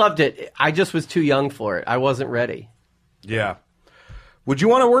 I loved it. I just was too young for it. I wasn't ready. Yeah. Would you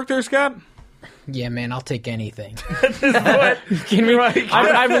want to work there, Scott? Yeah, man, I'll take anything. Kidding me?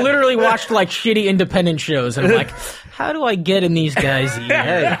 I've literally watched like shitty independent shows, and I'm like, how do I get in these guys' ears?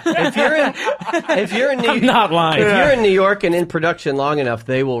 Hey, if you're in I'm not lying. If you're in New York and in production long enough,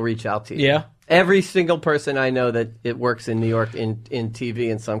 they will reach out to you. Yeah. Every single person I know that it works in New York in TV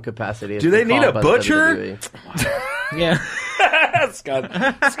in some capacity. Do they need a butcher? Yeah.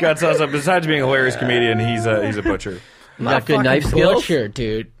 Scott's awesome. Besides being a hilarious comedian, he's a butcher. Not good knife skills, butcher,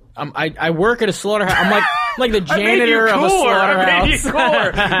 dude. I work at a slaughterhouse. I'm like the janitor of a slaughterhouse. I made you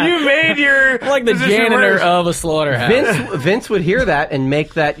cooler. You made your I'm like the janitor of a slaughterhouse. Vince would hear that and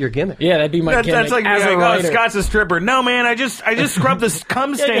make that your gimmick. Yeah, that'd be my gimmick. That's like as a writer. Scott's a stripper. No, man, I just scrubbed the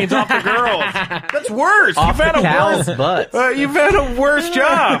cum stains off the girls. That's worse. Off the cow's butts. You've had a worse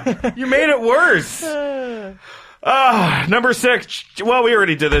job. You made it worse. Number 6. Well, we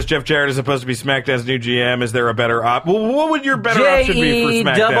already did this. Jeff Jarrett is supposed to be SmackDown's new GM. Is there a better Well, what would your better option be for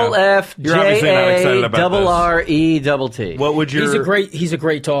SmackDown? You're obviously not excited about JARET. What would your... He's a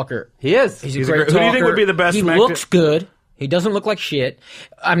great talker. He is. He's a great talker. Who do you think would be the best He SmackDown? looks good. He doesn't look like shit.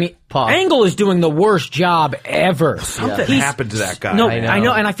 I mean, Pause. Angle is doing the worst job ever. Something happened to that guy. No, I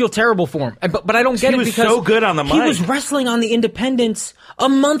know, and I feel terrible for him. But I don't get it because he was so good on the mic. He was wrestling on the Independents a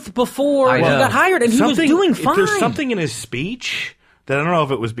month before he got hired, and he was doing fine. There's something in his speech that I don't know if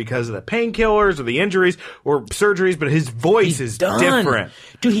it was because of the painkillers or the injuries or surgeries, but his voice is different.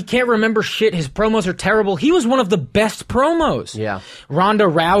 Dude, he can't remember shit. His promos are terrible. He was one of the best promos. Yeah. Ronda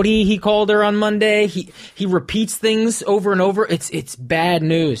Rowdy, he called her on Monday. He repeats things over and over. It's bad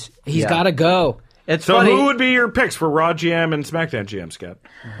news. He's got to go. It's so funny. Who would be your picks for Raw GM and SmackDown GM, Scott?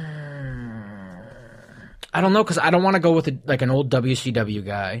 I don't know, because I don't want to go with an old WCW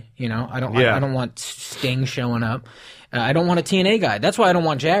guy. You know, I don't want Sting showing up. I don't want a TNA guy. That's why I don't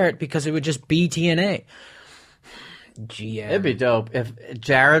want Jarrett, because it would just be TNA. GM. It'd be dope if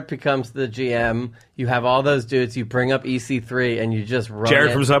Jarrett becomes the GM. You have all those dudes. You bring up EC3 and you just run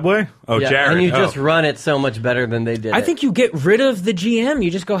Jarrett it. from Subway. Oh, yeah, Jarrett. and you just run it so much better than they did. I think you get rid of the GM. You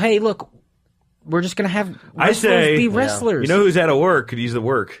just go, hey, look, we're just gonna have wrestlers be wrestlers. You know who's out of work? Could use the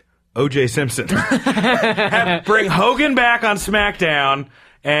work. OJ Simpson. Bring Hogan back on SmackDown.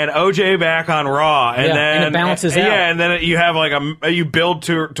 And OJ back on Raw, and then it balances out. Yeah, and then you have you build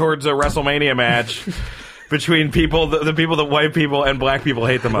towards a WrestleMania match between the people that white people and black people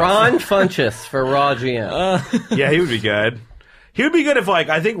hate the most. Ron Funches for Raw GM. Yeah, he would be good. He would be good if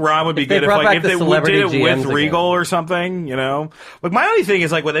I think Ron would be good if they did it with Regal or something. You know, my only thing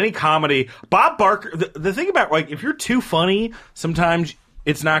is with any comedy, Bob Barker. The thing about if you're too funny, sometimes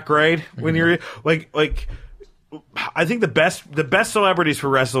it's not great when you're like. I think the best celebrities for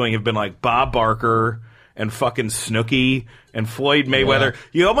wrestling have been Bob Barker and fucking Snooki and Floyd Mayweather. Yeah.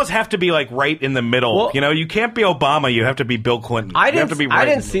 You almost have to be right in the middle. Well, you know, you can't be Obama. You have to be Bill Clinton. I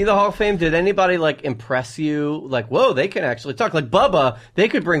didn't see the Hall of Fame. Did anybody impress you? Whoa, they can actually talk. Bubba, they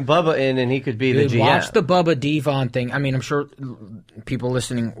could bring Bubba in and he could be the GM. Watch the Bubba Devon thing. I mean, I'm sure people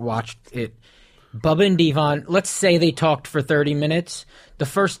listening watched it. Bubba and Devon, let's say they talked for 30 minutes. The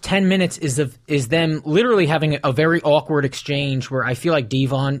first 10 minutes is them literally having a very awkward exchange where I feel like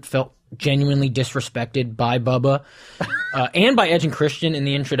Devon felt genuinely disrespected by Bubba and by Edge and Christian in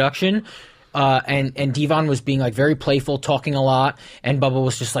the introduction. And Devon was being very playful, talking a lot, and Bubba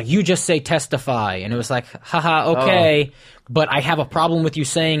was just you just say testify. And it was haha, okay. But I have a problem with you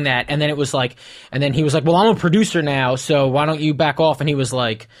saying that. And then it was and then he was well, I'm a producer now, so why don't you back off? And he was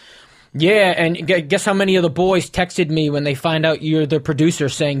yeah, and guess how many of the boys texted me when they find out you're the producer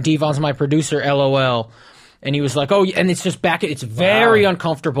saying Devon's my producer, LOL. And he was oh, and it's just it's very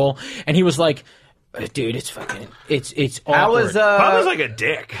uncomfortable. And he was dude, it's fucking, it's awkward. How was, Bubba's a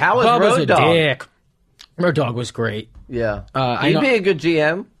dick. How was Bubba's Road Dogg? a dick. Road Dogg was great. Yeah. He'd be a good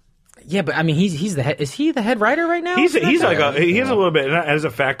GM. Yeah, but I mean, he's the head. Is he the head writer right now? He has a little bit, not as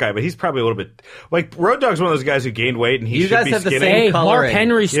a fat guy, but he's probably a little bit Road Dogg's one of those guys who gained weight and he should be skinny. Hey, Mark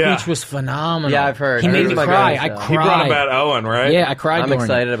Henry's speech was phenomenal. Yeah, I've heard. He made me cry. I cried. He brought about Owen, right? Yeah, I cried. I'm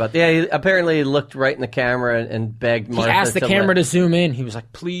excited about that. Yeah, he apparently looked right in the camera and begged Martha. He asked the camera to zoom in. He was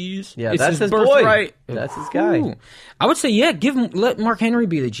please. Yeah, that's his boy. Right. That's his guy. Ooh. I would say, yeah, let Mark Henry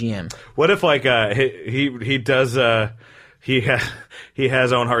be the GM. What if he does he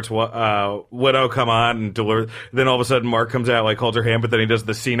has Owen Hart's widow come on and deliver. Then all of a sudden, Mark comes out, holds her hand, but then he does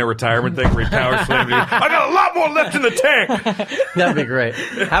the Cena retirement thing where he power slams. I got a lot more left in the tank. That'd be great.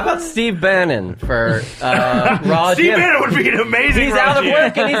 How about Steve Bannon for Raw? Steve Bannon would be an amazing. He's out of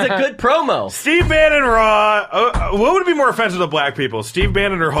work and he's a good promo. Steve Bannon, Raw. What would be more offensive to black people, Steve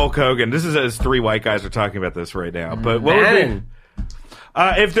Bannon or Hulk Hogan? This is as three white guys are talking about this right now. But what would be?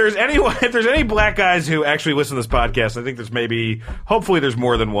 If there's any black guys who actually listen to this podcast, I think hopefully there's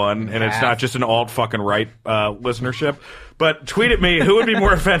more than one, and it's not just an alt fucking right listenership. But tweet at me, who would be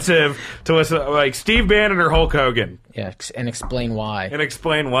more offensive to listen, Steve Bannon or Hulk Hogan? Yeah, and explain why.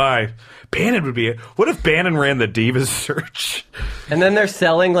 Bannon would be. What if Bannon ran the Divas search? And then they're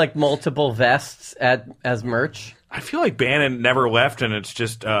selling multiple vests as merch. I feel like Bannon never left, and it's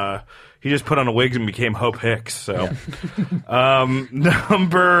just. He just put on a wig and became Hope Hicks. So,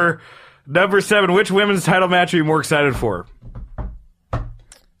 number 7. Which women's title match are you more excited for?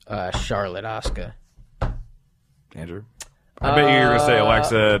 Charlotte, Asuka. Andrew, I bet you're going to say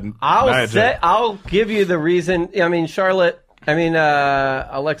Alexa. I'll give you the reason. I mean,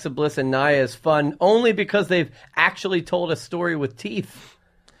 Alexa Bliss and Nia is fun only because they've actually told a story with teeth.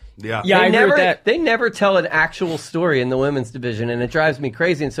 Yeah, I agree with that. They never tell an actual story in the women's division, and it drives me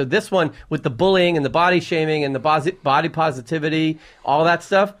crazy. And so this one, with the bullying and the body shaming and the body positivity, all that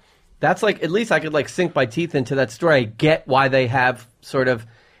stuff, that's at least I could sink my teeth into that story. I get why they have sort of,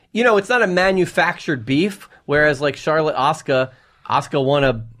 it's not a manufactured beef. Whereas Charlotte Asuka won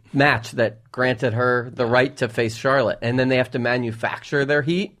a match that granted her the right to face Charlotte, and then they have to manufacture their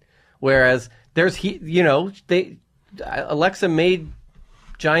heat. Whereas there's heat, Alexa made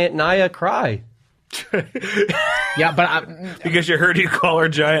Giant Nia cry. Yeah, but because you heard you call her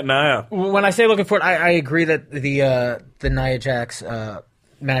Giant Nia. When I say looking forward, I agree that the Nia Jax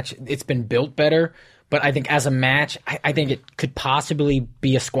match, it's been built better. But I think as a match, I think it could possibly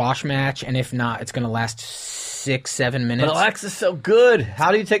be a squash match, and if not, it's going to last 6-7 minutes. But Alexa's so good.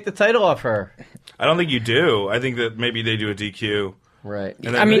 How do you take the title off her? I don't think you do. I think that maybe they do a DQ. Right.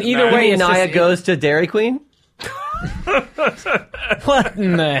 I mean, either way, Nia goes to Dairy Queen. What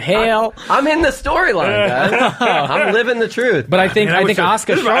in the hell? I'm in the storyline, guys. I'm living the truth. But I think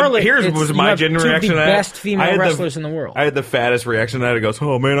Asuka Charlotte was my genuine reaction to to the that. best female wrestlers in the world. I had the fattest reaction to that. It goes,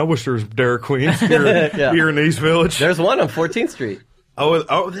 oh man, I wish there was Dairy Queen here in East Village. There's one on 14th Street.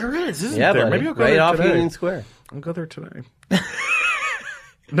 Oh, there is, isn't there? Buddy. Maybe I'll go right there off today. Union Square. I'll go there today.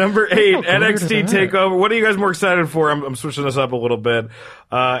 Number 8, NXT TakeOver. What are you guys more excited for? I'm switching this up a little bit.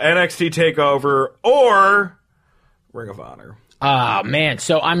 NXT TakeOver or Ring of Honor. Man.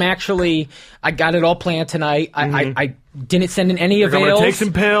 So I got it all planned tonight. I didn't send in any avails. I'm going to take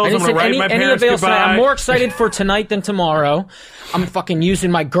some pills. I'm going to write my parents goodbye. Tonight. I'm more excited for tonight than tomorrow. I'm fucking using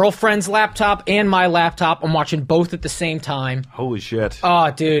my girlfriend's laptop and my laptop. I'm watching both at the same time. Holy shit.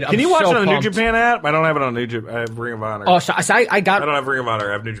 Oh, dude. Can you watch so it on the New pumped. Japan app? I don't have it on New Japan. I have Ring of Honor. Oh, so I got... I don't have Ring of Honor.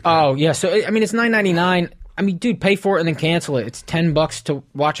 I have New Japan. Oh, yeah. So, I mean, it's $9.99. I mean, dude, pay for it and then cancel it. It's $10 to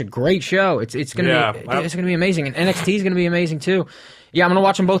watch a great show. It's gonna be amazing, and NXT is gonna be amazing too. Yeah, I'm gonna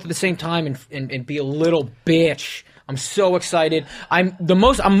watch them both at the same time and be a little bitch. I'm so excited. I'm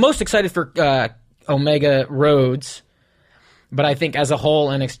most excited for Omega Rhodes, but I think as a whole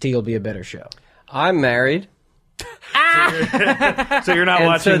NXT will be a better show. I'm married. So you're not And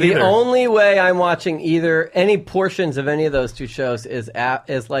watching so the either. only way I'm watching any portions of any of those two shows is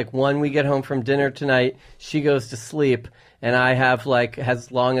like when we get home from dinner tonight, she goes to sleep, and I have like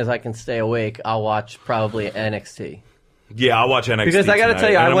as long as I can stay awake, I'll watch probably NXT. Yeah, I'll watch NXT Because I got to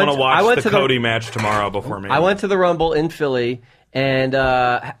tell you, I want to I went watch the to Cody match tomorrow before me. I went to the Rumble in Philly, and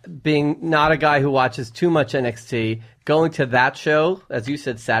being not a guy who watches too much NXT, going to that show, as you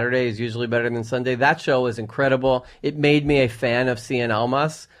said, Saturday is usually better than Sunday. That show was incredible. It made me a fan of Cien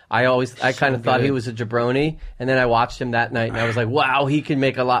Almas. I kind of thought he was a jabroni, and then I watched him that night, and I was like, wow, he can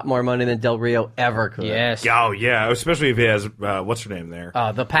make a lot more money than Del Rio ever could. Yes. Oh, yeah, especially if he has, what's her name there?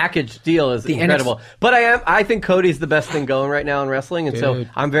 The package deal is incredible. But I think Cody's the best thing going right now in wrestling, and so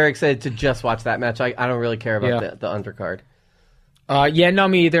I'm very excited to just watch that match. I don't really care about the undercard. No,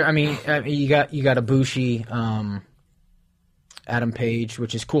 me either. I mean, you got Ibushi, Adam Page,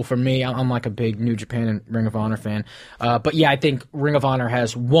 which is cool for me. I'm like a big New Japan and Ring of Honor fan. But yeah, I think Ring of Honor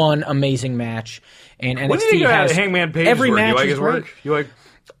has one amazing match, and NXT What do you think has about Hangman Page's every work? match You like is his great. work? You like?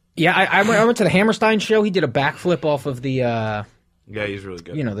 Yeah, I went to the Hammerstein show. He did a backflip off of the Yeah, he's really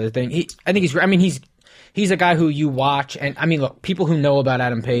good. the thing. I think he's a guy who you watch, and I mean, look, people who know about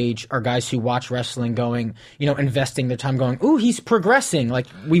Adam Page are guys who watch wrestling, going, investing their time, going, ooh, he's progressing. Like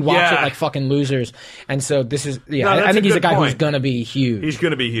we watch it like fucking losers, and so this is I think he's a guy who's gonna be huge. He's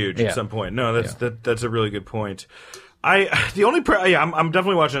gonna be huge at some point. No, that's a really good point. I'm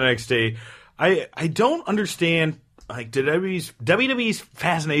definitely watching NXT. I don't understand. Like WWE's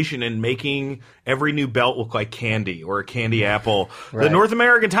fascination in making every new belt look like candy or a candy apple. Right. The North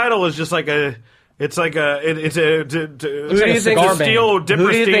American title is just like a. It's like it's a Steel, Dipperstein,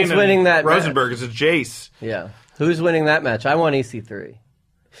 who do you think's winning that Rosenberg. match? It's a Jace. Yeah, who's winning that match? I want EC3.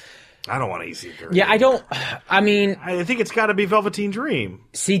 I don't want EC3. Yeah, I don't. I mean, I think it's got to be Velveteen Dream.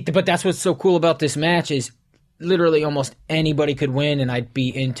 See, but that's what's so cool about this match is literally almost anybody could win, and I'd be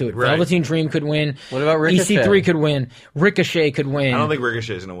into it. Right. Velveteen Dream could win. What about Ricochet? EC3 could win. Ricochet could win. I don't think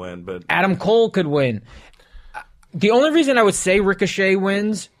Ricochet's going to win, but Adam Cole could win. The only reason I would say Ricochet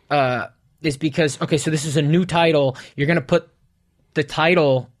wins is because, so this is a new title. You're going to put the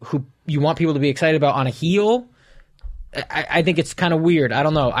title who you want people to be excited about on a heel. I think it's kind of weird. I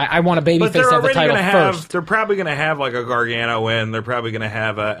don't know. I want a babyface to have the title first. They're probably going to have like a Gargano win. They're probably going to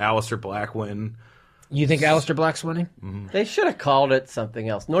have a Aleister Black win. You think Aleister Black's winning? Mm-hmm. They should have called it something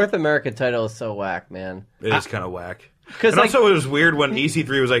else. North American title is so whack, man. It is kind of whack. And also it was weird when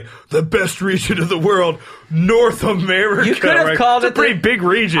EC3 was like, the best region of the world, North America. You could have called it a pretty big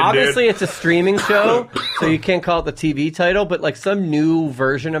region, obviously, dude. it's a streaming show, so you can't call it the TV title, but like some new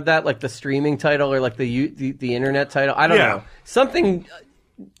version of that, like the streaming title or like the internet title. I don't know. Something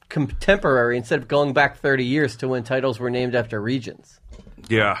contemporary instead of going back 30 years to when titles were named after regions.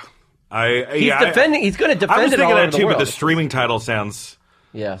 Yeah. He's going to defend it all over the world. I was thinking that too, but the streaming title sounds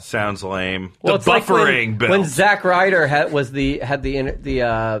lame. Well, the buffering like belt. when Zack Ryder had the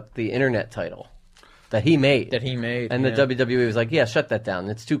internet title that he made, and the WWE was like, "Yeah, shut that down.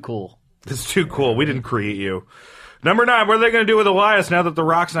 It's too cool. It's too cool. We didn't create you." Number 9. What are they going to do with Elias now that The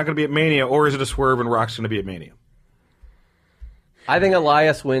Rock's not going to be at Mania, or is it a swerve and Rock's going to be at Mania? I think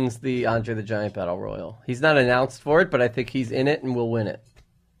Elias wins the Andre the Giant Battle Royal. He's not announced for it, but I think he's in it and will win it.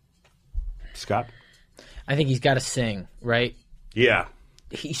 Scott? I think he's got to sing, right? Yeah.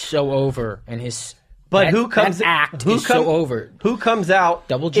 He's so over, and his so over?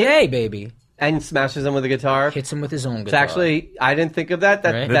 Double J, baby. and smashes him with a guitar. Hits him with his own guitar. It's actually, I didn't think of that.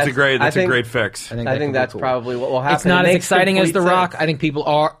 Right? That's a great fix. I think that's probably what will happen. It's not as exciting as The Rock. I think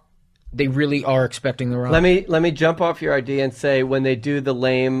people they really are expecting The Rock. Let me jump off your idea and say when they do the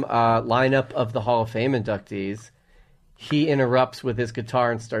lame lineup of the Hall of Fame inductees, he interrupts with his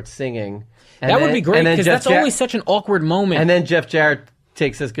guitar and starts singing. That would be great because that's always such an awkward moment. And then Jeff Jarrett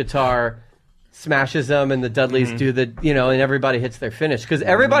takes his guitar, smashes them, and the Dudleys do the, and everybody hits their finish because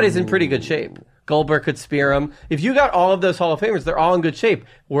everybody's in pretty good shape. Goldberg could spear him. If you got all of those Hall of Famers, they're all in good shape.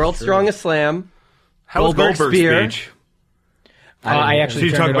 World's Strongest Slam. How was Goldberg's speech? I actually. So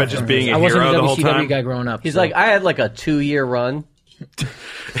you talk about just being a hero the whole time. I wasn't a WCW guy growing up. He's like, I had like a 2-year run.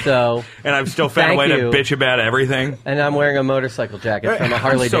 So and I've still found a way to bitch about everything. And I'm wearing a motorcycle jacket from a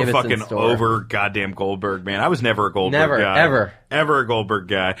Harley Davidson store. I'm so fucking store. over goddamn Goldberg, man. I was never a Goldberg guy. Ever a Goldberg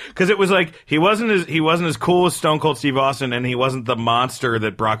guy. Because it was like he wasn't as cool as Stone Cold Steve Austin, and he wasn't the monster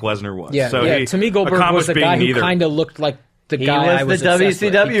that Brock Lesnar was. Yeah, so to me, Goldberg was the guy who kind of looked like the guy I was the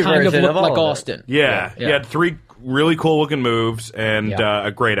WCW kind version of looked like Austin. Yeah, he had 3 really cool looking moves and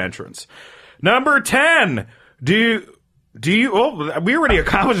a great entrance. Number 10. Do you? Well, we already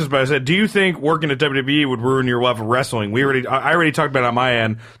accomplished this, but I said, do you think working at WWE would ruin your love of wrestling? I already talked about it on my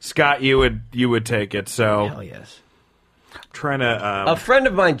end. Scott, you would take it. So hell yes. I'm trying to. A friend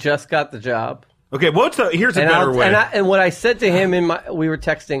of mine just got the job. Okay, here's a better way. And what I said to him we were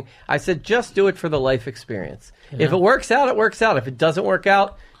texting. I said, just do it for the life experience. Yeah. If it works out, it works out. If it doesn't work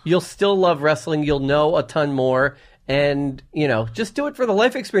out, you'll still love wrestling. You'll know a ton more. And, just do it for the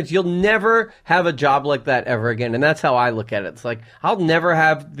life experience. You'll never have a job like that ever again. And that's how I look at it. It's like, I'll never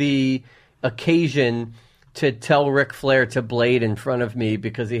have the occasion to tell Ric Flair to blade in front of me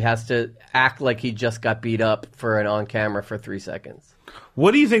because he has to act like he just got beat up for an on-camera for 3 seconds.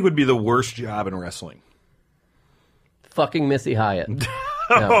 What do you think would be the worst job in wrestling? Fucking Missy Hyatt.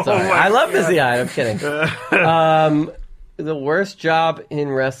 No, sorry. I love Missy Hyatt. I'm kidding. The worst job in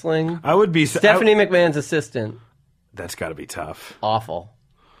wrestling? I would be Stephanie McMahon's assistant. That's got to be tough. Awful.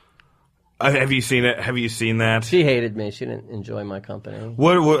 Have you seen it? Have you seen that? She hated me. She didn't enjoy my company.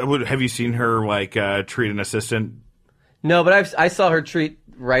 What have you seen her treat an assistant? No, but I saw her treat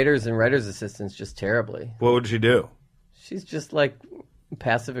writers and writers' assistants just terribly. What would she do? She's just like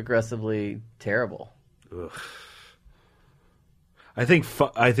passive aggressively terrible. Ugh. I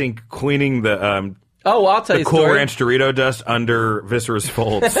think cleaning the I'll tell you the Cool Ranch Dorito dust under Viscera's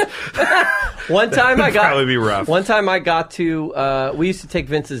folds. One time probably be rough. One time I got to we used to take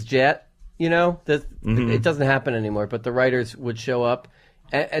Vince's jet, it doesn't happen anymore, but the writers would show up.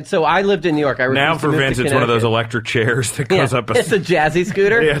 And so I lived in New York. Now for Vince, it's one of those electric chairs that goes up. It's a jazzy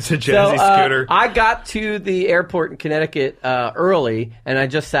scooter. Yeah, it's a jazzy scooter. I got to the airport in Connecticut early, and I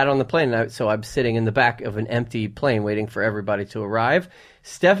just sat on the plane. So I'm sitting in the back of an empty plane waiting for everybody to arrive.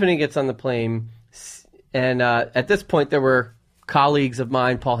 Stephanie gets on the plane, and at this point there were colleagues of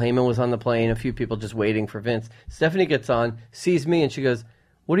mine. Paul Heyman was on the plane, a few people just waiting for Vince. Stephanie gets on, sees me, and she goes,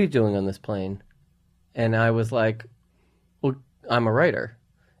 "What are you doing on this plane?" And I was like, "Well, I'm a writer."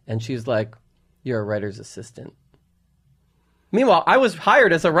 And she's like, "You're a writer's assistant." Meanwhile, I was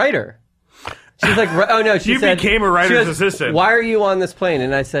hired as a writer. She's like, "Oh no!" She said, became a writer's assistant. "Why are you on this plane?"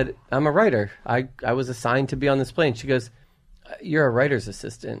 And I said, "I'm a writer. I was assigned to be on this plane." She goes, "You're a writer's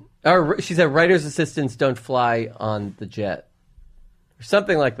assistant." Or she said, "Writer's assistants don't fly on the jet," or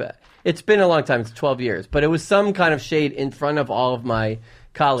something like that. It's been a long time. It's 12 years, but it was some kind of shade in front of all of my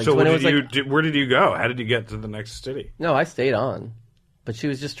colleagues. So where did you go? How did you get to the next city? No, I stayed on. But she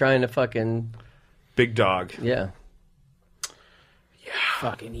was just trying to fucking... Big dog. Yeah. Yeah.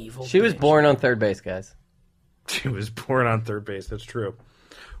 Fucking evil. She was born on third base, guys. She was born on third base. That's true.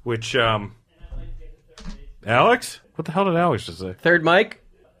 Which, Alex? What the hell did Alex just say? Third Mike?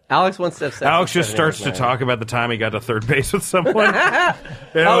 Alex wants to have sex. Alex just starts to talk about the time he got to third base with someone.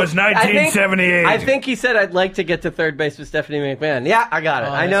 It was 1978. I think he said, "I'd like to get to third base with Stephanie McMahon." Yeah, I got it.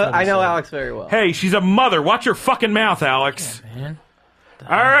 I know Alex very well. Hey, she's a mother. Watch your fucking mouth, Alex. Yeah, man.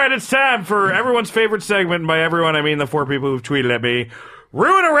 All right, it's time for everyone's favorite segment. And by everyone, I mean the 4 people who've tweeted at me.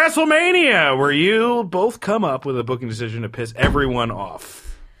 Ruin a Wrestlemania, where you both come up with a booking decision to piss everyone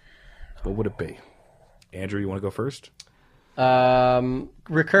off. What would it be? Andrew, you want to go first?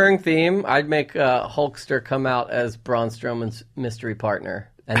 Recurring theme. I'd make Hulkster come out as Braun Strowman's mystery partner,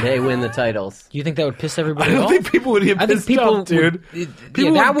 and they win the titles. Do you think that would piss everybody off? I don't think people would get pissed off, dude.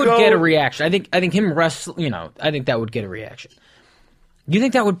 That would get a reaction. I think him wrestling. I think that would get a reaction. You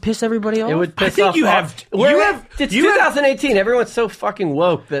think that would piss everybody off? It would piss I think off. It's 2018. Everyone's so fucking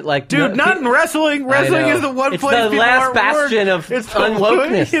woke that dude, not in wrestling. Wrestling is the one place. It's the last bastion of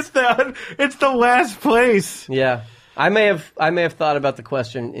unwokeness. It's the last place. Yeah, I may have thought about the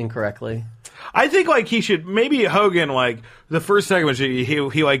question incorrectly. I think like he should maybe Hogan like the first segment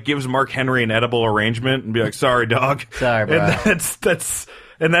he like gives Mark Henry an edible arrangement and be like, sorry dog, sorry bro.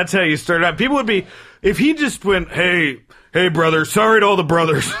 And that's how you start out. People would be if he just went, hey brother, sorry to all the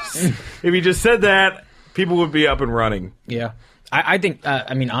brothers. If he just said that, people would be up and running. Yeah. I think,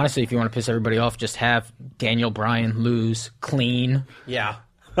 I mean, honestly, if you want to piss everybody off, just have Daniel Bryan lose clean. Yeah.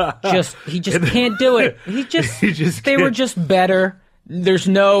 He just can't do it. They were just better. There's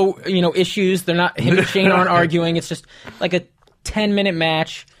no, issues. They're not, him and Shane aren't arguing. It's just like a 10-minute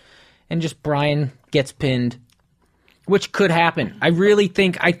match, and just Bryan gets pinned, which could happen.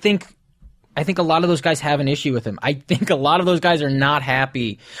 I think a lot of those guys have an issue with him. I think a lot of those guys are not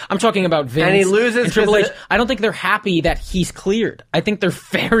happy. I'm talking about Vince and he loses and Triple H. I don't think they're happy that he's cleared. I think they're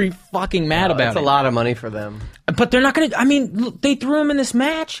very fucking mad about it. It's a lot of money for them. But they're not going to... I mean, they threw him in this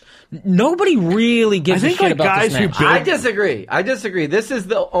match. Nobody really gives a shit about this match. I disagree. This is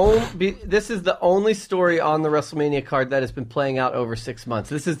the only story on the WrestleMania card that has been playing out over 6 months.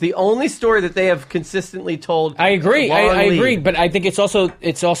 This is the only story that they have consistently told. I agree. I agree. But I think it's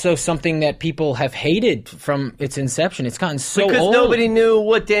also something that people have hated from its inception. It's gotten so because old. nobody knew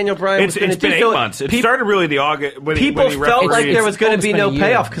what Daniel Bryan was going to do. It's been 8 months. It started really the August. People felt like there was going to be no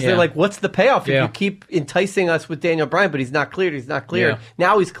payoff because they're like, what's the payoff if Yeah. you keep enticing us with Daniel Bryan, but he's not cleared. Yeah.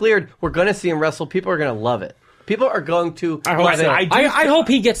 Now he's cleared. We're going to see him wrestle. People are going to love it. People are going to love it. I hope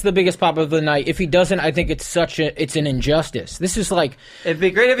he gets the biggest pop of the night. If he doesn't, I think it's an injustice. This is like... It'd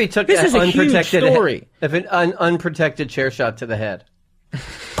be great if he took this is a huge story. If an unprotected chair shot to the head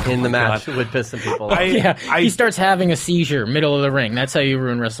in the match would piss some people off. He starts having a seizure middle of the ring. That's how you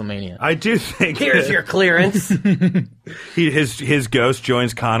ruin WrestleMania. I do think... Here's your clearance. His ghost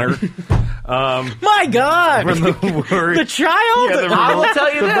joins Connor. My God! The child? Yeah, I will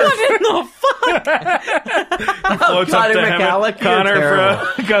tell you this. What in the fuck? Floats up to McCallick,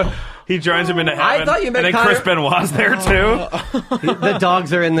 Connor he joins him into heaven. I thought you meant and then Connor... Chris Benoit's there too. The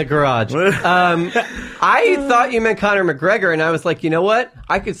dogs are in the garage. I thought you meant Conor McGregor, and I was like, you know what?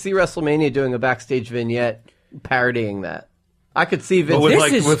 I could see WrestleMania doing a backstage vignette parodying that. I could see Vince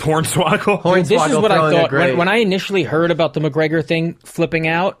with Hornswoggle. This is what I thought. When I initially heard about the McGregor thing flipping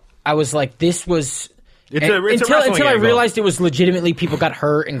out, I was like, this was... Until I realized it was legitimately people got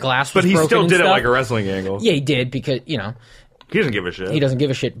hurt and glass was broken. But he still did it like a wrestling angle. Yeah, he did because, He doesn't give a shit. He doesn't give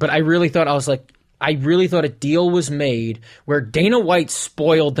a shit. But I really thought a deal was made where Dana White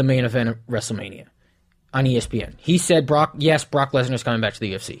spoiled the main event of WrestleMania on ESPN. He said, Brock Lesnar's coming back to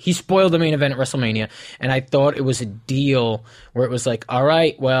the UFC. He spoiled the main event at WrestleMania, and I thought it was a deal where it was like, all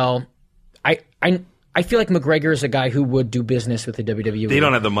right, well, I feel like McGregor is a guy who would do business with the WWE. They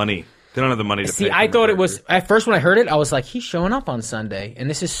don't have the money. They don't have the money to pay. I thought it was, at first when I heard it, I was like, he's showing up on Sunday. And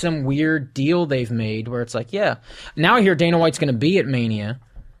this is some weird deal they've made where it's like, yeah. Now I hear Dana White's going to be at Mania.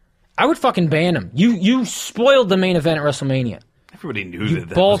 I would fucking ban him. You spoiled the main event at WrestleMania. Everybody knew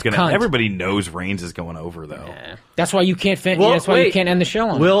that was going to. Everybody knows Reigns is going over, though. Yeah. That's why you can't. You can't end the show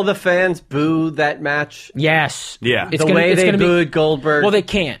on. Will the fans boo that match? Yes. Yeah. It's the way they booed Goldberg. Well, they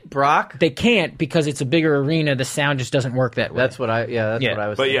can't. Brock. They can't because it's a bigger arena. The sound just doesn't work that way. That's what I. Yeah, that's what I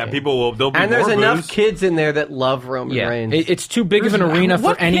was. But thinking. People will. There'll be and more there's enough boos. kids in there that love Roman Reigns. It's too big of an arena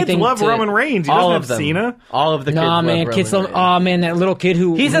for anything. Kids love Roman Reigns. He all doesn't of have them. Cena. All of the kids. Nah, man, kids love. Oh man, that little kid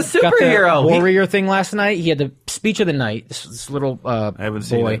he's a got the superhero. Warrior thing last night. He had the speech of the night. This little I haven't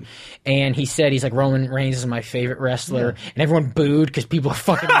seen boy, it. and he said he's like Roman Reigns is my favorite wrestler, and everyone booed because people are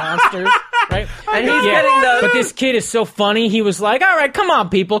fucking monsters, right? And he's getting the. But this kid is so funny. He was like, "All right, come on,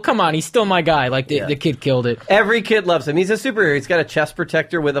 people, come on." He's still my guy. Like the kid killed it. Every kid loves him. He's a superhero. He's got a chest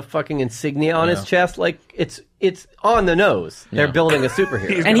protector with a fucking insignia on his chest. Like it's on the nose. They're building a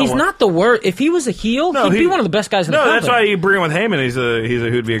superhero, and he's not the worst. If he was a heel, he'd be one of the best guys in the company. No, that's why you bring him with Heyman.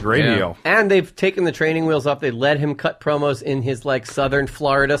 Who'd be a great heel. And they've taken the training wheels off. They let him cut promos in his like Southern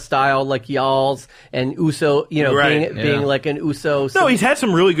Florida style, like y'alls and Uso. Being like an Uso. No, he's had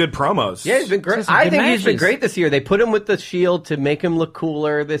some really good promos. Yeah, he's been great. I think he's been great this year. They put him with the Shield to make him look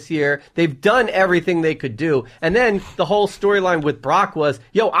cooler this year. They've done everything they could do. And then the whole storyline with Brock was,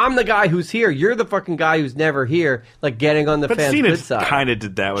 yo, I'm the guy who's here. You're the fucking guy who's never here. Like getting on the fans' good side. Kind of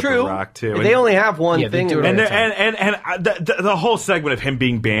did that with The Rock too. They only have one thing. And the whole segment of him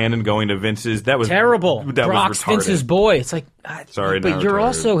being banned and going to Vince's, that was terrible. That Brock's was retarded. Vince's boy. It's like, sorry, but you're retarded.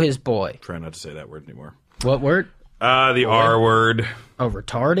 also his boy. Try not to say that word anymore. What word? The R word. Oh,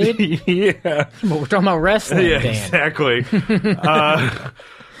 retarded? Yeah. But we're talking about wrestling, Yeah, Dan. exactly.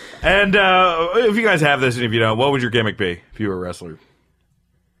 And if you guys have this, and if you don't, what would your gimmick be if you were a wrestler?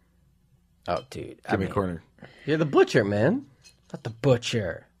 Oh, dude. Give me a corner. You're the Butcher, man. Not the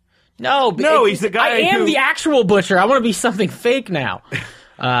Butcher. No, he's the guy I am the actual Butcher. I want to be something fake now.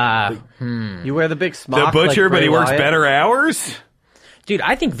 You wear the big smock. The butcher, like but he Bray works Wyatt. better hours? Dude,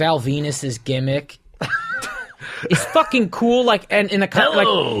 I think Val Venus's gimmick is fucking cool. Like, and in the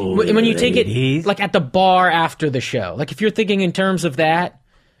like when you take it like at the bar after the show. Like, if you're thinking in terms of that,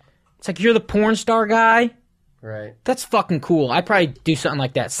 it's like you're the porn star guy. Right. That's fucking cool. I'd probably do something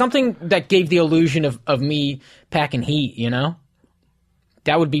like that. Something that gave the illusion of me packing heat, you know?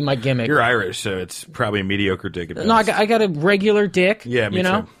 That would be my gimmick. You're Irish, so it's probably a mediocre dick. At No, best. I got a regular dick. Yeah, me you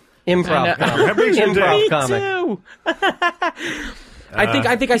know? too. Improv comic. Me Improv comic. too. I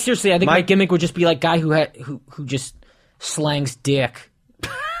think my gimmick would just be like guy who just slangs dick.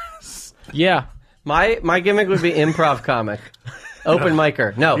 Yeah. My gimmick would be improv comic. Open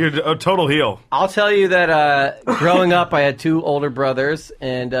micer. No. You're a total heel. I'll tell you that growing up, I had 2 older brothers,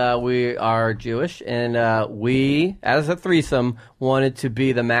 and we are Jewish, and we, as a threesome, wanted to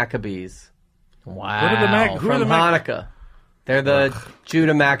be the Maccabees Wow. What are the who are from the Hanukkah. They're the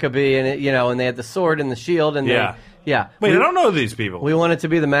Judah Maccabee, and and they had the sword and the shield, and Yeah. Wait, I don't know these people. We wanted to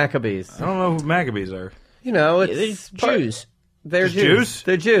be the Maccabees. I don't know who Maccabees are. It's Jews. They're Just Jews. Jews?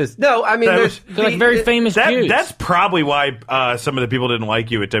 They're Jews. No, I mean That they're, was- They're like very famous Jews. That's probably why some of the people didn't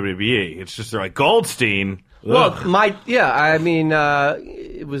like you at WWE. It's just they're like Goldstein. Well, Ugh.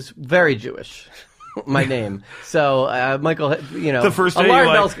 it was very Jewish. My name. So Michael, the first day alarm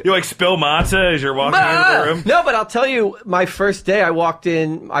bells- you spill matzah as you're walking into the room. No, but I'll tell you, my first day I walked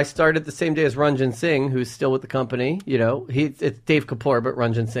in, I started the same day as Ranjan Singh, who's still with the company. It's Dave Kapoor, but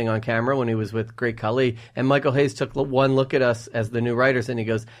Ranjan Singh on camera when he was with Great Khali. And Michael Hayes took one look at us as the new writers, and he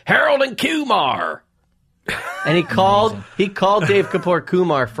goes, Harold and Kumar. And he called Dave Kapoor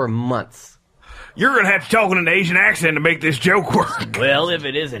Kumar for months. You're gonna have to talk in an Asian accent to make this joke work. Well, if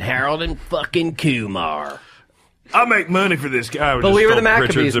it isn't Harold and fucking Kumar. I'll make money for this guy. But we were the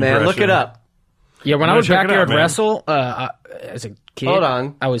Maccabees, man. Look it up. Yeah, when I'm I would gonna check it out, backyard man. wrestle as a kid, Hold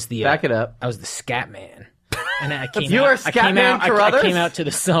on. I was the Back it up. I was the scat man. And I came You out, are Scat I came Man out, I Carruthers? came out to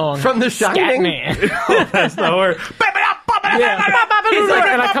the song From The Scat Shining? Man. That's the word. Yeah.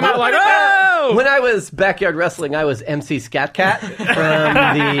 And I come out like, oh! When I was backyard wrestling, I was MC Scat Cat from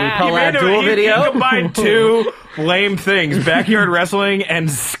the Paul Abdul You video. combined 2 lame things: backyard wrestling and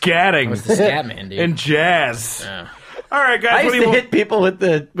scatting. I was the scat man, dude. And jazz. All right, guys. I what used do you to hit people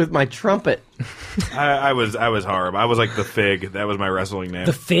with my trumpet. I was horrible. I was like the Fig. That was my wrestling name.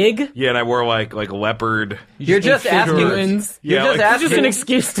 The fig? Yeah, and I wore like leopard. You're just Fig asking. Newtons. You're Yeah, just like- It's just an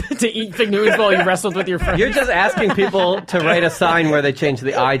excuse to eat fig Newtons while you wrestled with your friends. You're just asking people to write a sign where they change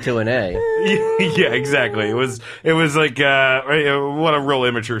the I to an A. Yeah, exactly. It was like what a real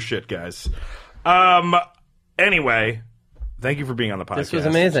immature shit, guys. Anyway, thank you for being on the podcast. This was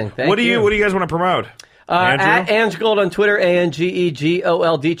amazing. Thank What do you. you guys want to promote? Andrew? At AngeGold on Twitter,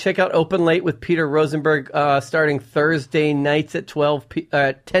 ANGEGOLD. Check out Open Late with Peter Rosenberg starting Thursday nights at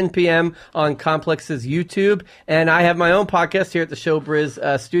 10 p.m. on Complex's YouTube. And I have my own podcast here at the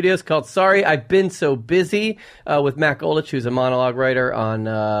Showbiz Studios called Sorry I've Been So Busy with Matt Goldich, who's a monologue writer on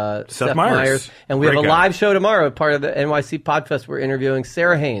Seth Meyers. And we have Great a guy. live show tomorrow, part of the NYC Podfest. We're interviewing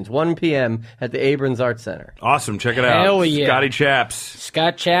Sarah Haynes, 1 p.m. at the Abrams Arts Center. Awesome. Check it out. Hell yeah. Scotty Chaps.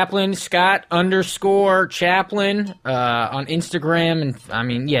 Scott Chaplain, Scott_Chaplain on Instagram, and I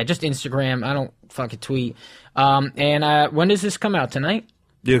mean, yeah, just Instagram. I don't fucking tweet. And when does this come out? Tonight?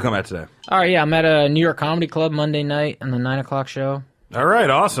 You come out today. All right, yeah, I'm at a New York Comedy Club Monday night on the 9 o'clock show. All right,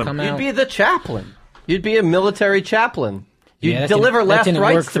 awesome. Come You'd out. be the chaplain. You'd be a military chaplain. You'd Yeah, that deliver didn't- last that didn't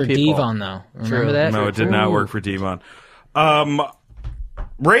rights work to for people. Devon, though. Remember True. that? No, it did not work for Devon.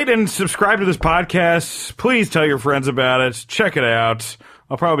 Rate and subscribe to this podcast. Please tell your friends about it. Check it out.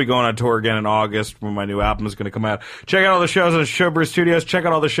 I'll probably be going on tour again in August when my new album is going to come out. Check out all the shows on Showbiz Studios. Check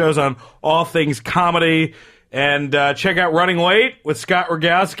out all the shows on All Things Comedy. And check out Running Late with Scott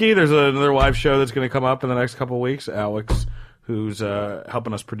Rogowski. There's another live show that's going to come up in the next couple of weeks. Alex, who's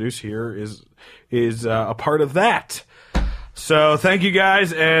helping us produce here, is a part of that. So thank you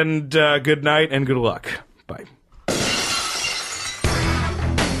guys, and good night and good luck. Bye.